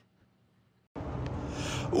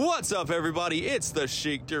leave. What's up, everybody? It's the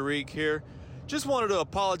Sheik Tariq here. Just wanted to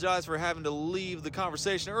apologize for having to leave the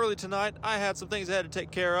conversation early tonight. I had some things I had to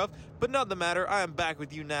take care of, but none of the matter. I am back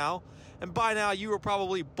with you now. And by now, you are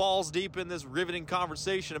probably balls deep in this riveting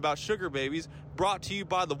conversation about sugar babies, brought to you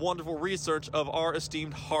by the wonderful research of our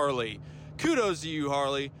esteemed Harley. Kudos to you,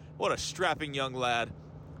 Harley. What a strapping young lad.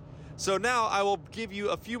 So now I will give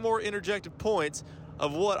you a few more interjected points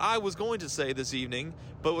of what I was going to say this evening,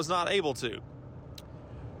 but was not able to.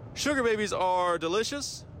 Sugar babies are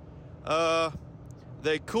delicious.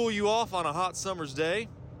 They cool you off on a hot summer's day.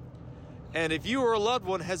 And if you or a loved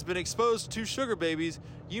one has been exposed to sugar babies,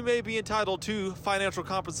 you may be entitled to financial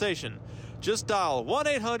compensation. Just dial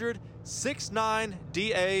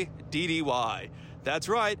 1-800-69-DA-DDY. That's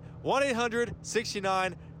right,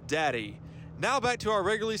 1-800-69-DADDY. Now back to our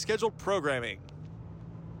regularly scheduled programming.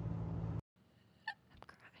 I'm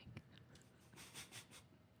crying.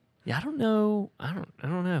 Yeah, I don't know. I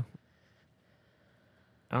don't know.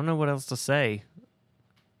 I don't know what else to say.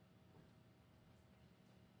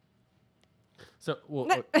 So, well,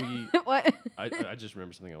 What? I just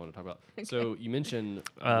remembered something I want to talk about. So you mentioned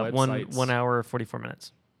One websites. hour 44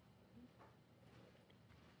 minutes.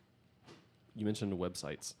 You mentioned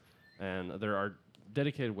websites, and there are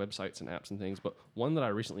dedicated websites and apps and things. But one that I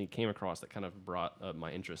recently came across that kind of brought up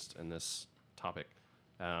my interest in this topic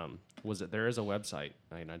was that there is a website,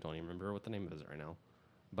 and I don't even remember what the name of it is right now,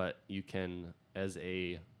 but you can, as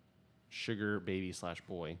a sugar baby /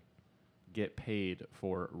 boy, get paid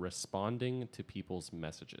for responding to people's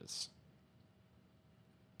messages.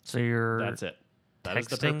 So you're That's it. That is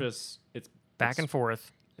the texting purpose. It's back and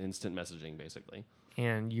forth, instant messaging, basically.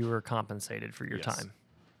 and you are compensated for your Yes. time.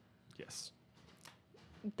 Yes.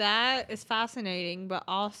 That is fascinating, but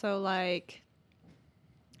also like,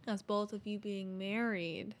 as both of you being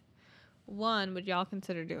married, one, would y'all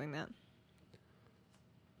consider doing that?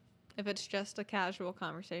 If it's just a casual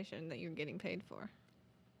conversation that you're getting paid for.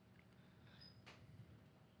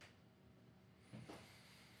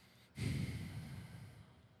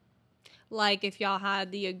 Like if y'all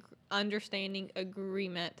had the understanding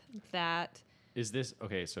agreement that Is this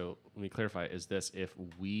okay? So let me clarify: is this if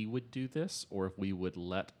we would do this, or if we would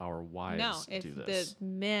let our wives no, if do the this?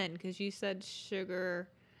 men, because you said sugar.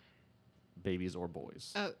 Babies or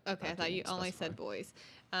boys? Oh, okay. I thought you didn't only specify. said boys.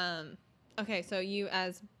 Okay, so you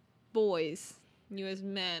as boys, you as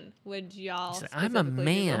men, would y'all? He said, "I'm a specifically do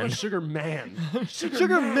man." I'm a this? sugar man.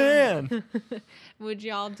 Sugar man. Would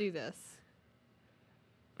y'all do this?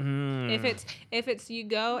 Mm. If it's you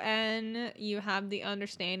go and you have the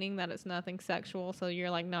understanding that it's nothing sexual, so you're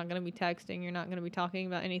like not gonna be texting, you're not gonna be talking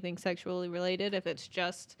about anything sexually related. If it's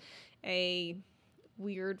just a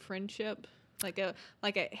weird friendship, Like a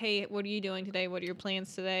hey, what are you doing today? What are your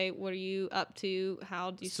plans today? What are you up to?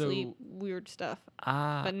 How do you sleep? Weird stuff,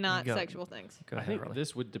 but not sexual things. Go I ahead, think Riley.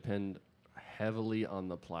 this would depend heavily on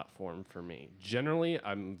the platform for me. Generally,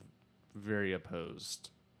 I'm very opposed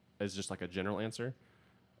as just like a general answer,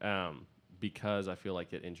 because I feel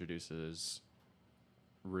like it introduces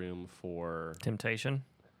room for Temptation.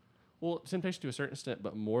 well, temptation to a certain extent,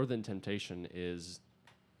 but more than temptation is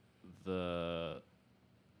the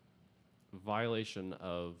violation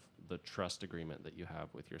of the trust agreement that you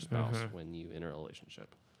have with your spouse when you enter a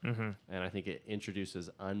relationship. Mm-hmm. And I think it introduces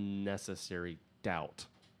unnecessary doubt.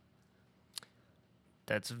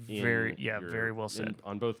 That's in very your- very well said.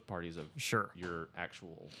 on both parties of Sure. your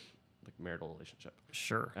actual like marital relationship.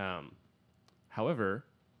 Sure. However,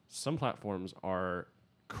 some platforms are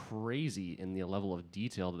crazy in the level of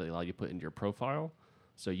detail that they allow you to put into your profile.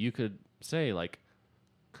 So you could say like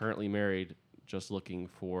currently married, just looking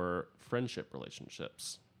for friendship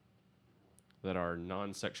relationships that are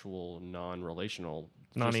non-sexual, non-relational,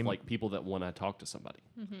 Not just even- like people that want to talk to somebody.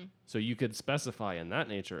 So you could specify in that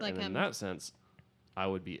nature, Like and in him. that sense, I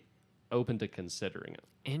would be open to considering it.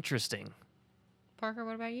 Interesting. Parker,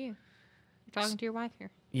 what about you? You're talking to your wife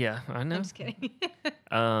here. Yeah, I know. I'm just kidding.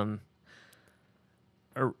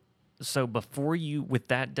 So before you, with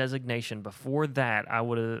that designation, before that, I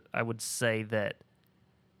would say that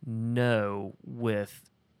no, with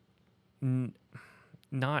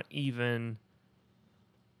not even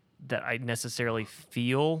that I necessarily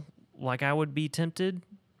feel like I would be tempted,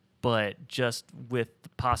 but just with the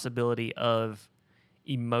possibility of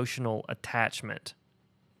emotional attachment,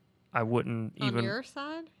 I wouldn't On even your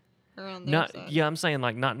side or on their not side? yeah I'm saying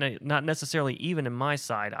like not necessarily even in my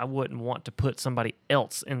side. I wouldn't want to put somebody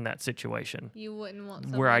else in that situation. You wouldn't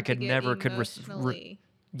want Where I someone could to get never emotionally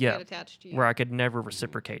yeah, get attached to you. where I could never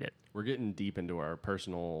reciprocate it. We're getting deep into our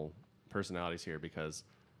personal personalities here because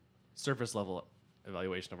surface level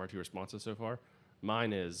evaluation of our two responses so far,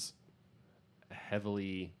 mine is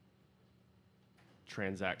heavily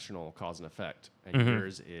transactional cause and effect, and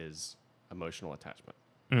yours is emotional attachment.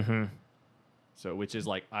 Mm-hmm. So, which is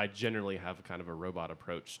like I generally have kind of a robot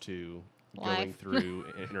approach to going Life. through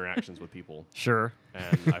interactions with people. Sure.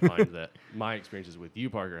 And I find that my experiences with you,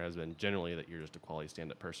 Parker, has been generally that you're just a quality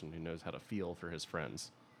stand-up person who knows how to feel for his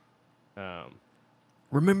friends.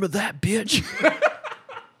 Remember that, bitch.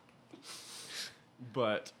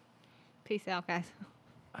 But Peace out, guys.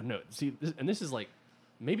 I know. See, this is like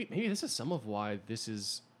maybe this is some of why this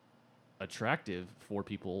is attractive for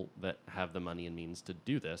people that have the money and means to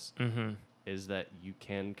do this. Mm-hmm. Is that you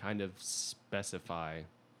can kind of specify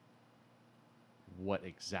what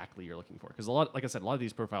exactly you're looking for, because like I said, a lot of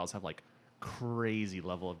these profiles have like crazy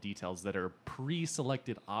level of details that are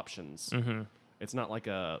pre-selected options. Mm-hmm. It's not like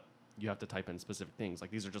you have to type in specific things. Like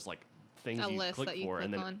these are just like things A you list click that you for,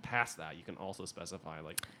 and click then on. past that you can also specify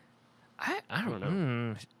like I don't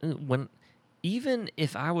don't know. When even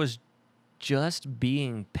if I was just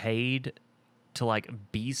being paid to like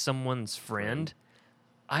be someone's friend,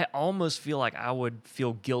 I almost feel like I would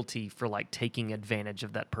feel guilty for like taking advantage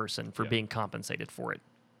of that person for Yeah. being compensated for it.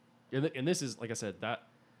 and this is like I said that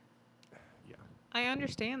I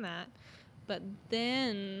understand that, but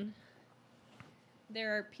then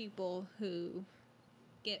there are people who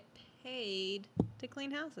get paid to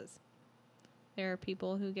clean houses. There are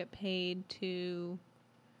people who get paid to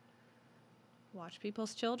watch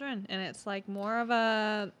people's children, and it's like more of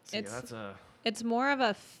a it's more of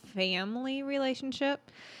a family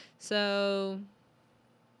relationship. So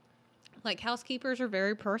like housekeepers are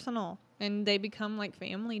very personal, and they become like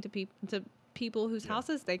family to people whose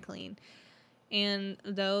houses they clean. And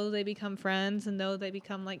though they become friends and though they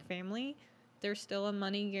become like family, there's still a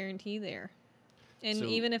money guarantee there. And So-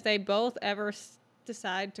 even if they both ever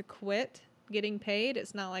decide to quit getting paid,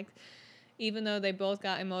 it's not like, even though they both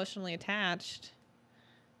got emotionally attached,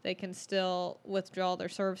 they can still withdraw their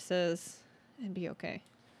services and be okay.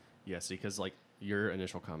 Yeah, see, because like your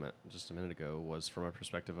initial comment just a minute ago was from a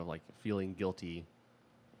perspective of like feeling guilty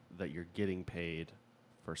that you're getting paid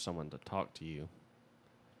for someone to talk to you.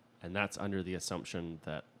 And that's under the assumption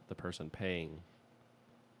that the person paying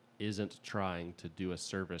isn't trying to do a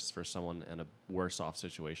service for someone in a worse off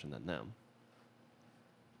situation than them.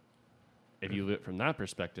 If you look at it from that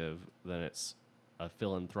perspective, then it's a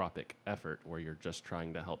philanthropic effort where you're just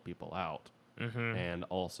trying to help people out and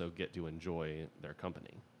also get to enjoy their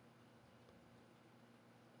company.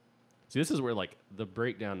 See, this is where like the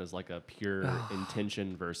breakdown is like a pure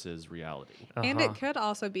intention versus reality. And Uh-huh. it could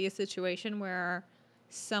also be a situation where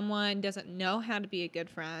someone doesn't know how to be a good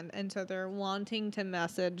friend, and so they're wanting to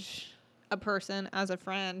message a person as a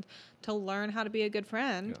friend to learn how to be a good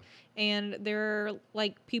friend. And there are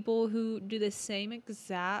like people who do the same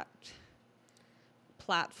exact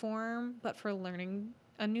platform, but for learning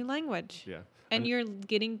a new language. Yeah. And you're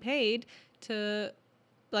getting paid to,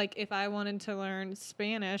 like, if I wanted to learn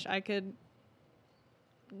Spanish, I could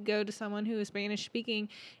go to someone who is Spanish speaking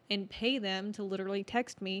and pay them to literally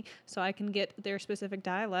text me so I can get their specific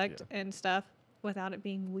dialect and stuff without it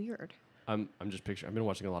being weird. I'm just picturing. I've been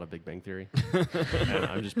watching a lot of Big Bang Theory, and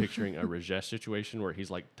I'm just picturing a Rajesh situation where he's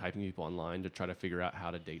like typing people online to try to figure out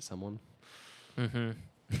how to date someone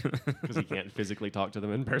because he can't physically talk to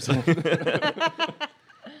them in person.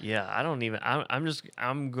 Yeah, I don't even.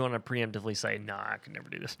 I'm going to preemptively say, nah, I could never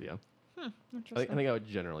do this. Yeah, I Interesting. think that would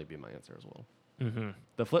generally be my answer as well. Mm-hmm.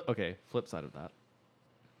 The flip side of that.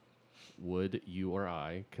 Would you or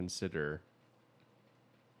I consider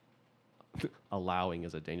allowing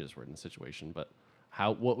is a dangerous word in the situation, but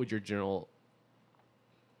what would your general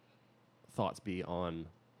thoughts be on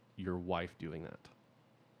your wife doing that?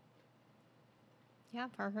 Yeah,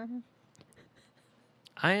 Parker.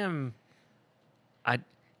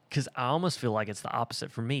 Because I almost feel like it's the opposite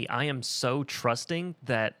for me. I am so trusting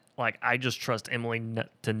that, like, I just trust Emily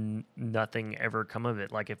to nothing ever come of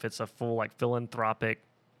it. Like, if it's a full, like, throbbing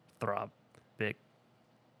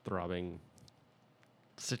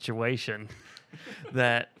situation,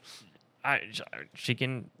 that she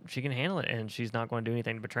can handle it, and she's not going to do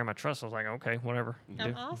anything to betray my trust. I was like, okay, whatever.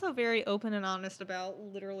 I'm also very open and honest about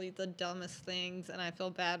literally the dumbest things, and I feel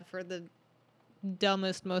bad for the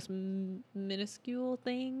dumbest, most minuscule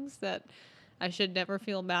things that I should never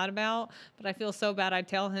feel bad about. But I feel so bad I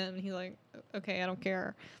tell him, and he's like, okay, I don't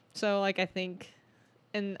care. So, like, I think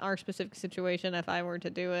in our specific situation, if I were to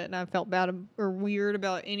do it and I felt bad or weird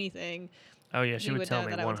about anything, Oh yeah, she he would would tell know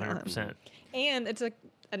me that I would tell him. 100%. and it's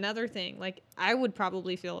another thing. Like, I would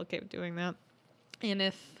probably feel okay with doing that. And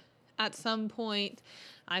if at some point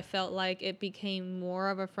I felt like it became more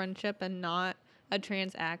of a friendship and not a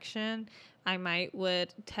transaction, I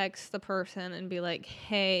would text the person and be like,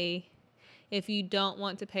 hey, if you don't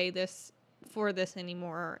want to pay this for this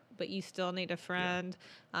anymore, but you still need a friend,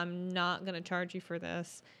 I'm not going to charge you for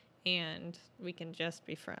this, and we can just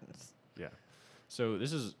be friends. Yeah. So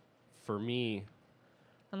this is, for me,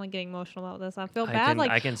 I'm like getting emotional about this. I feel I bad. can,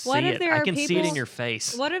 Like, I can see what if it. there I are can people, see it in your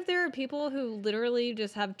face. What if there are people who literally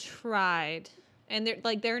just have tried, and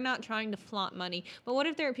they're not trying to flaunt money, but what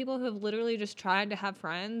if there are people who have literally just tried to have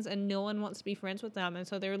friends and no one wants to be friends with them, and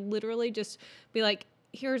so they're literally just be like,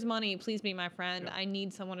 here's money, please be my friend. I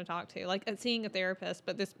need someone to talk to, like seeing a therapist,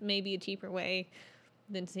 but this may be a cheaper way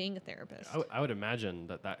than seeing a therapist. I would imagine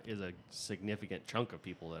that is a significant chunk of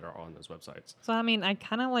people that are on those websites. So I mean, I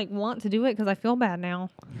kind of like want to do it because I feel bad now.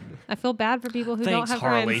 I feel bad for people who Thanks, don't have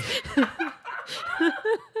Harley. friends.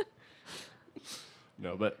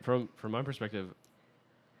 No, but from my perspective,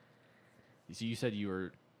 so you said you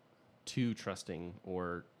were too trusting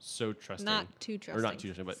or so trusting. Not too trusting. Or not too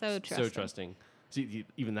trusting, but so trusting. so trusting. See,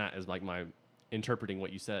 even that is like my interpreting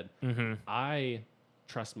what you said. Mm-hmm. I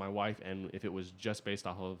trust my wife, and if it was just based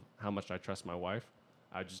off of how much I trust my wife,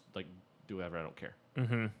 I just like do whatever. I don't care.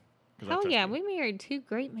 Mm-hmm. 'Cause I Hell trust yeah, you. we married two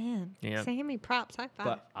great men. Yeah. Sammy, props, high five.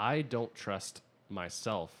 But I don't trust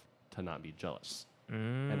myself to not be jealous.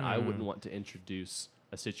 And I wouldn't want to introduce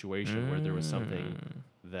a situation where there was something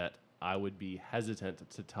that I would be hesitant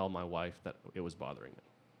to tell my wife that it was bothering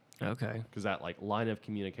me. Okay. Because that like line of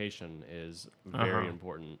communication is very Uh-huh.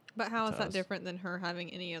 important. But how is to that us. different than her having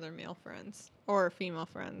any other male friends or female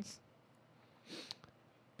friends?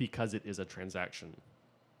 Because it is a transaction.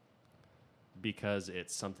 Because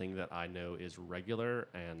it's something that I know is regular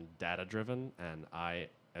and data driven, and I,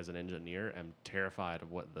 as an engineer, am terrified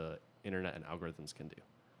of what the internet and algorithms can do.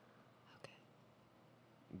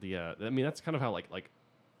 Okay. I mean, that's kind of how like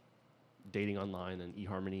dating online and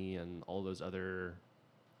eHarmony and all those other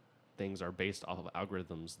things are based off of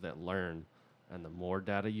algorithms that learn, and the more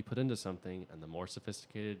data you put into something and the more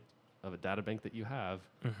sophisticated of a data bank that you have,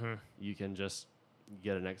 Mm-hmm. you can just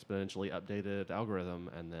get an exponentially updated algorithm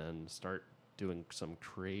and then start doing some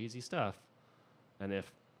crazy stuff. And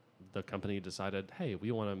if the company decided, hey, we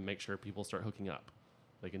want to make sure people start hooking up,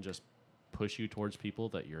 they can just push you towards people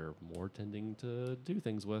that you're more tending to do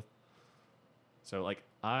things with. So, like,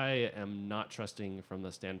 I am not trusting from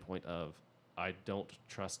the standpoint of I don't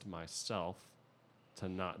trust myself to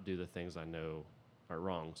not do the things I know are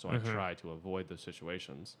wrong. So I try to avoid those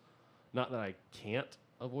situations. Not that I can't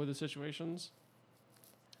avoid the situations,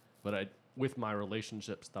 but with my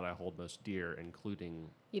relationships that I hold most dear, including,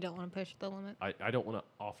 You don't want to push the limit. I don't want to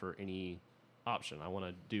offer any option. I want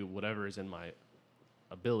to do whatever is in my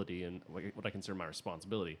ability and what I consider my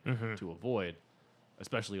responsibility to avoid,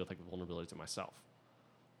 especially with like the vulnerabilities to myself.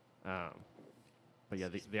 But yeah,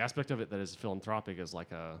 the aspect of it that is philanthropic is like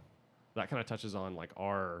that kind of touches on like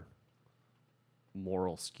our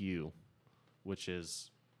moral skew, which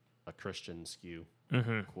is a Christian skew,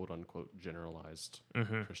 quote unquote generalized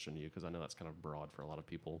Christian view, because I know that's kind of broad for a lot of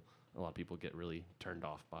people. A lot of people get really turned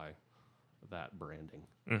off by that branding.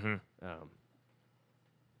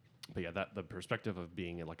 But yeah, the perspective of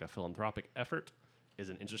being in like a philanthropic effort is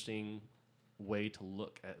an interesting way to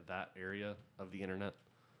look at that area of the internet.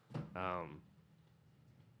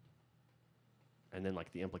 And then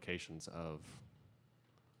like the implications of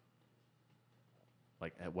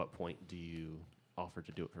like at what point do you offer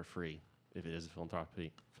to do it for free if it is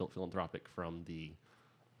philanthropic from the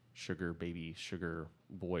sugar baby, sugar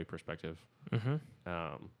boy perspective,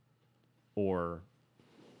 or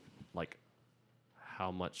like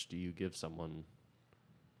how much do you give someone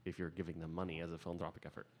if you're giving them money as a philanthropic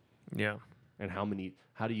effort? Yeah. And how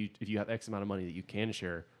do you, if you have X amount of money that you can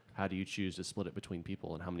share, how do you choose to split it between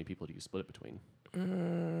people, and how many people do you split it between?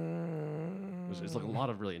 There's like a lot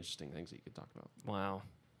of really interesting things that you could talk about. Wow.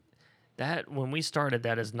 That, when we started,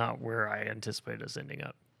 that is not where I anticipated us ending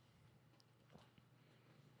up.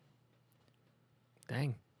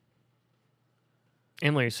 Dang.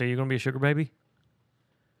 Emily, so you're going to be a sugar baby?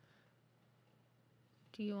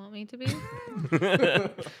 Do you want me to be? I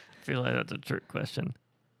feel like that's a trick question.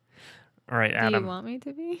 All right, Do Adam. you want me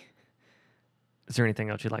to be? Is there anything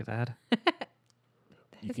else you'd like to add?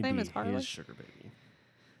 His name is Harley. his sugar baby.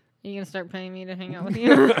 Are you gonna start paying me to hang out with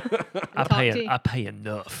you? I pay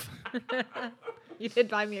enough. You did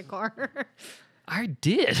buy me a car. I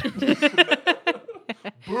did.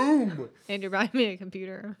 Boom! And you're buying me a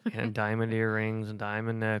computer. And diamond earrings and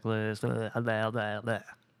diamond necklace. Blah, blah, blah, blah.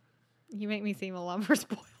 You make me seem a lot more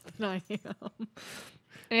spoiled than I am.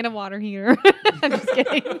 And a water heater. I'm just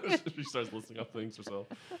kidding. She starts listing up things herself.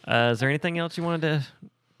 Is there anything else you wanted to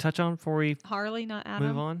touch on before we Harley, not Adam.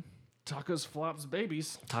 move on? Tacos, flops,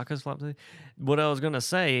 babies. Tacos, flops. What I was going to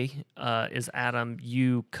say is, Adam,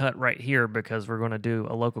 you cut right here because we're going to do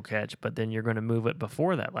a local catch, but then you're going to move it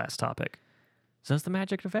before that last topic. So that's the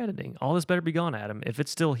magic of editing. All this better be gone, Adam. If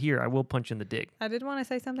it's still here, I will punch you in the dick. I did want to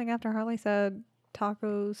say something after Harley said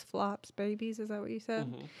tacos, flops, babies. Is that what you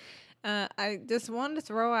said? I just wanted to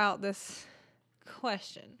throw out this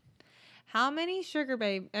question. How many sugar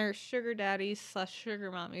daddies /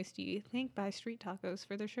 sugar mommies do you think buy street tacos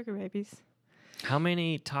for their sugar babies? How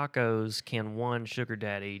many tacos can one sugar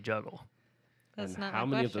daddy juggle? That's And not how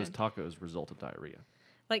my many question. of those result in diarrhea?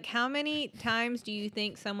 Like, how many times do you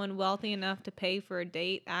think someone wealthy enough to pay for a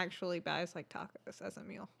date actually buys like tacos as a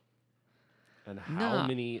meal? And how No.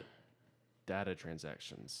 many data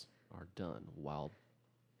transactions are done while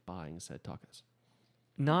buying said tacos?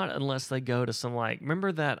 Not unless they go to some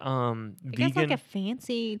remember that I guess vegan like a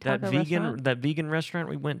fancy taco restaurant. that vegan restaurant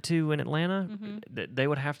we went to in Atlanta. Mm-hmm. They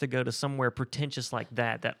would have to go to somewhere pretentious like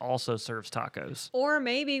that also serves tacos. Or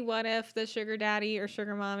maybe what if the sugar daddy or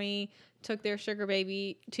sugar mommy took their sugar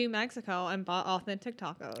baby to Mexico and bought authentic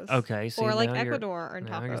tacos? Okay, see, or like now you're- Ecuador and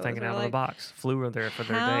Now tacos. you're thinking or out of the like, box. Flew there for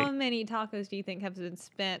their how date. many tacos do you think have been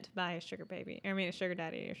spent by a sugar baby? I mean, a sugar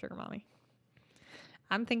daddy or sugar mommy?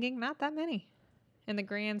 I'm thinking not that many. In the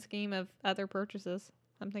grand scheme of other purchases,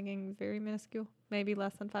 I'm thinking very minuscule, maybe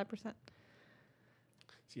less than 5%.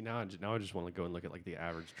 See, now I just want to go and look at like the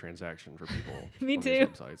average transaction for people. Me on too. These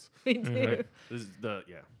websites. Me too. Right? This is the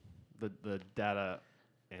data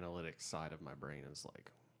analytics side of my brain is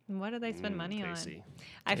like. What do they spend money on? tasty.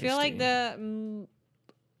 I feel like Tasty. the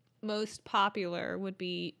most popular would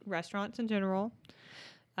be restaurants in general,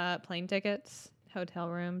 plane tickets, hotel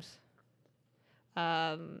rooms,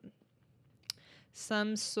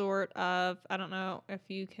 some sort of, I don't know if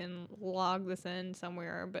you can log this in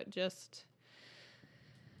somewhere, but just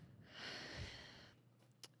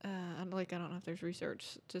I don't know if there's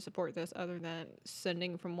research to support this other than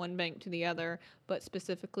sending from one bank to the other, but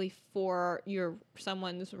specifically for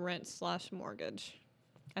someone's rent / mortgage.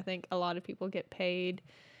 I think a lot of people get paid.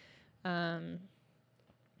 I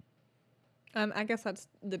guess that's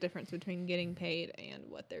the difference between getting paid and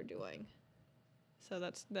what they're doing. So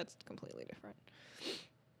that's completely different.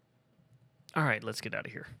 All right, let's get out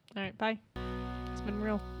of here. All right, bye. It's been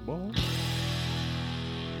real. What?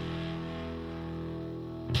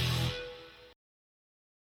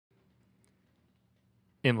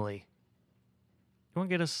 Emily, you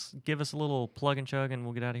want to give us a little plug and chug and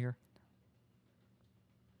we'll get out of here?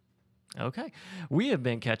 Okay. We have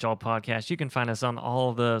been Catch All Podcast. You can find us on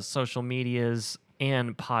all the social medias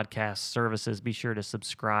and podcast services. Be sure to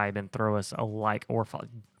subscribe and throw us a like or follow.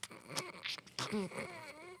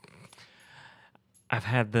 I've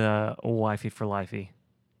had the wifey for lifey,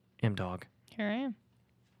 M-Dog, Here I am.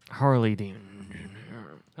 Harley Demon,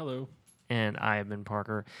 Hello. and I have been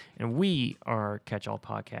Parker, and we are Catch All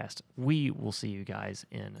Podcast. We will see you guys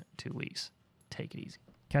in 2 weeks. Take it easy.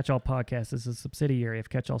 Catch All Podcast is a subsidiary of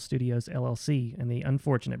Catch All Studios, LLC, and the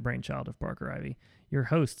unfortunate brainchild of Parker Ivy. Your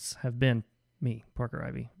hosts have been me, Parker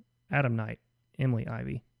Ivy, Adam Knight, Emily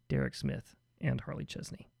Ivy, Derek Smith, and Harley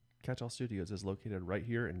Chesney. Catch All Studios is located right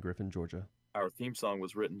here in Griffin, Georgia. Our theme song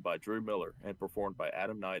was written by Drew Miller and performed by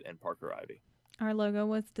Adam Knight and Parker Ivy. Our logo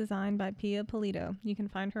was designed by Pia Polito. You can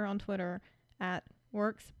find her on Twitter at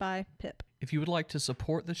WorksByPip. If you would like to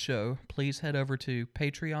support the show, please head over to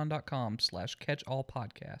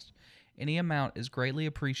patreon.com/catchallpodcast. Any amount is greatly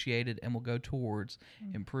appreciated and will go towards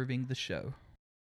improving the show.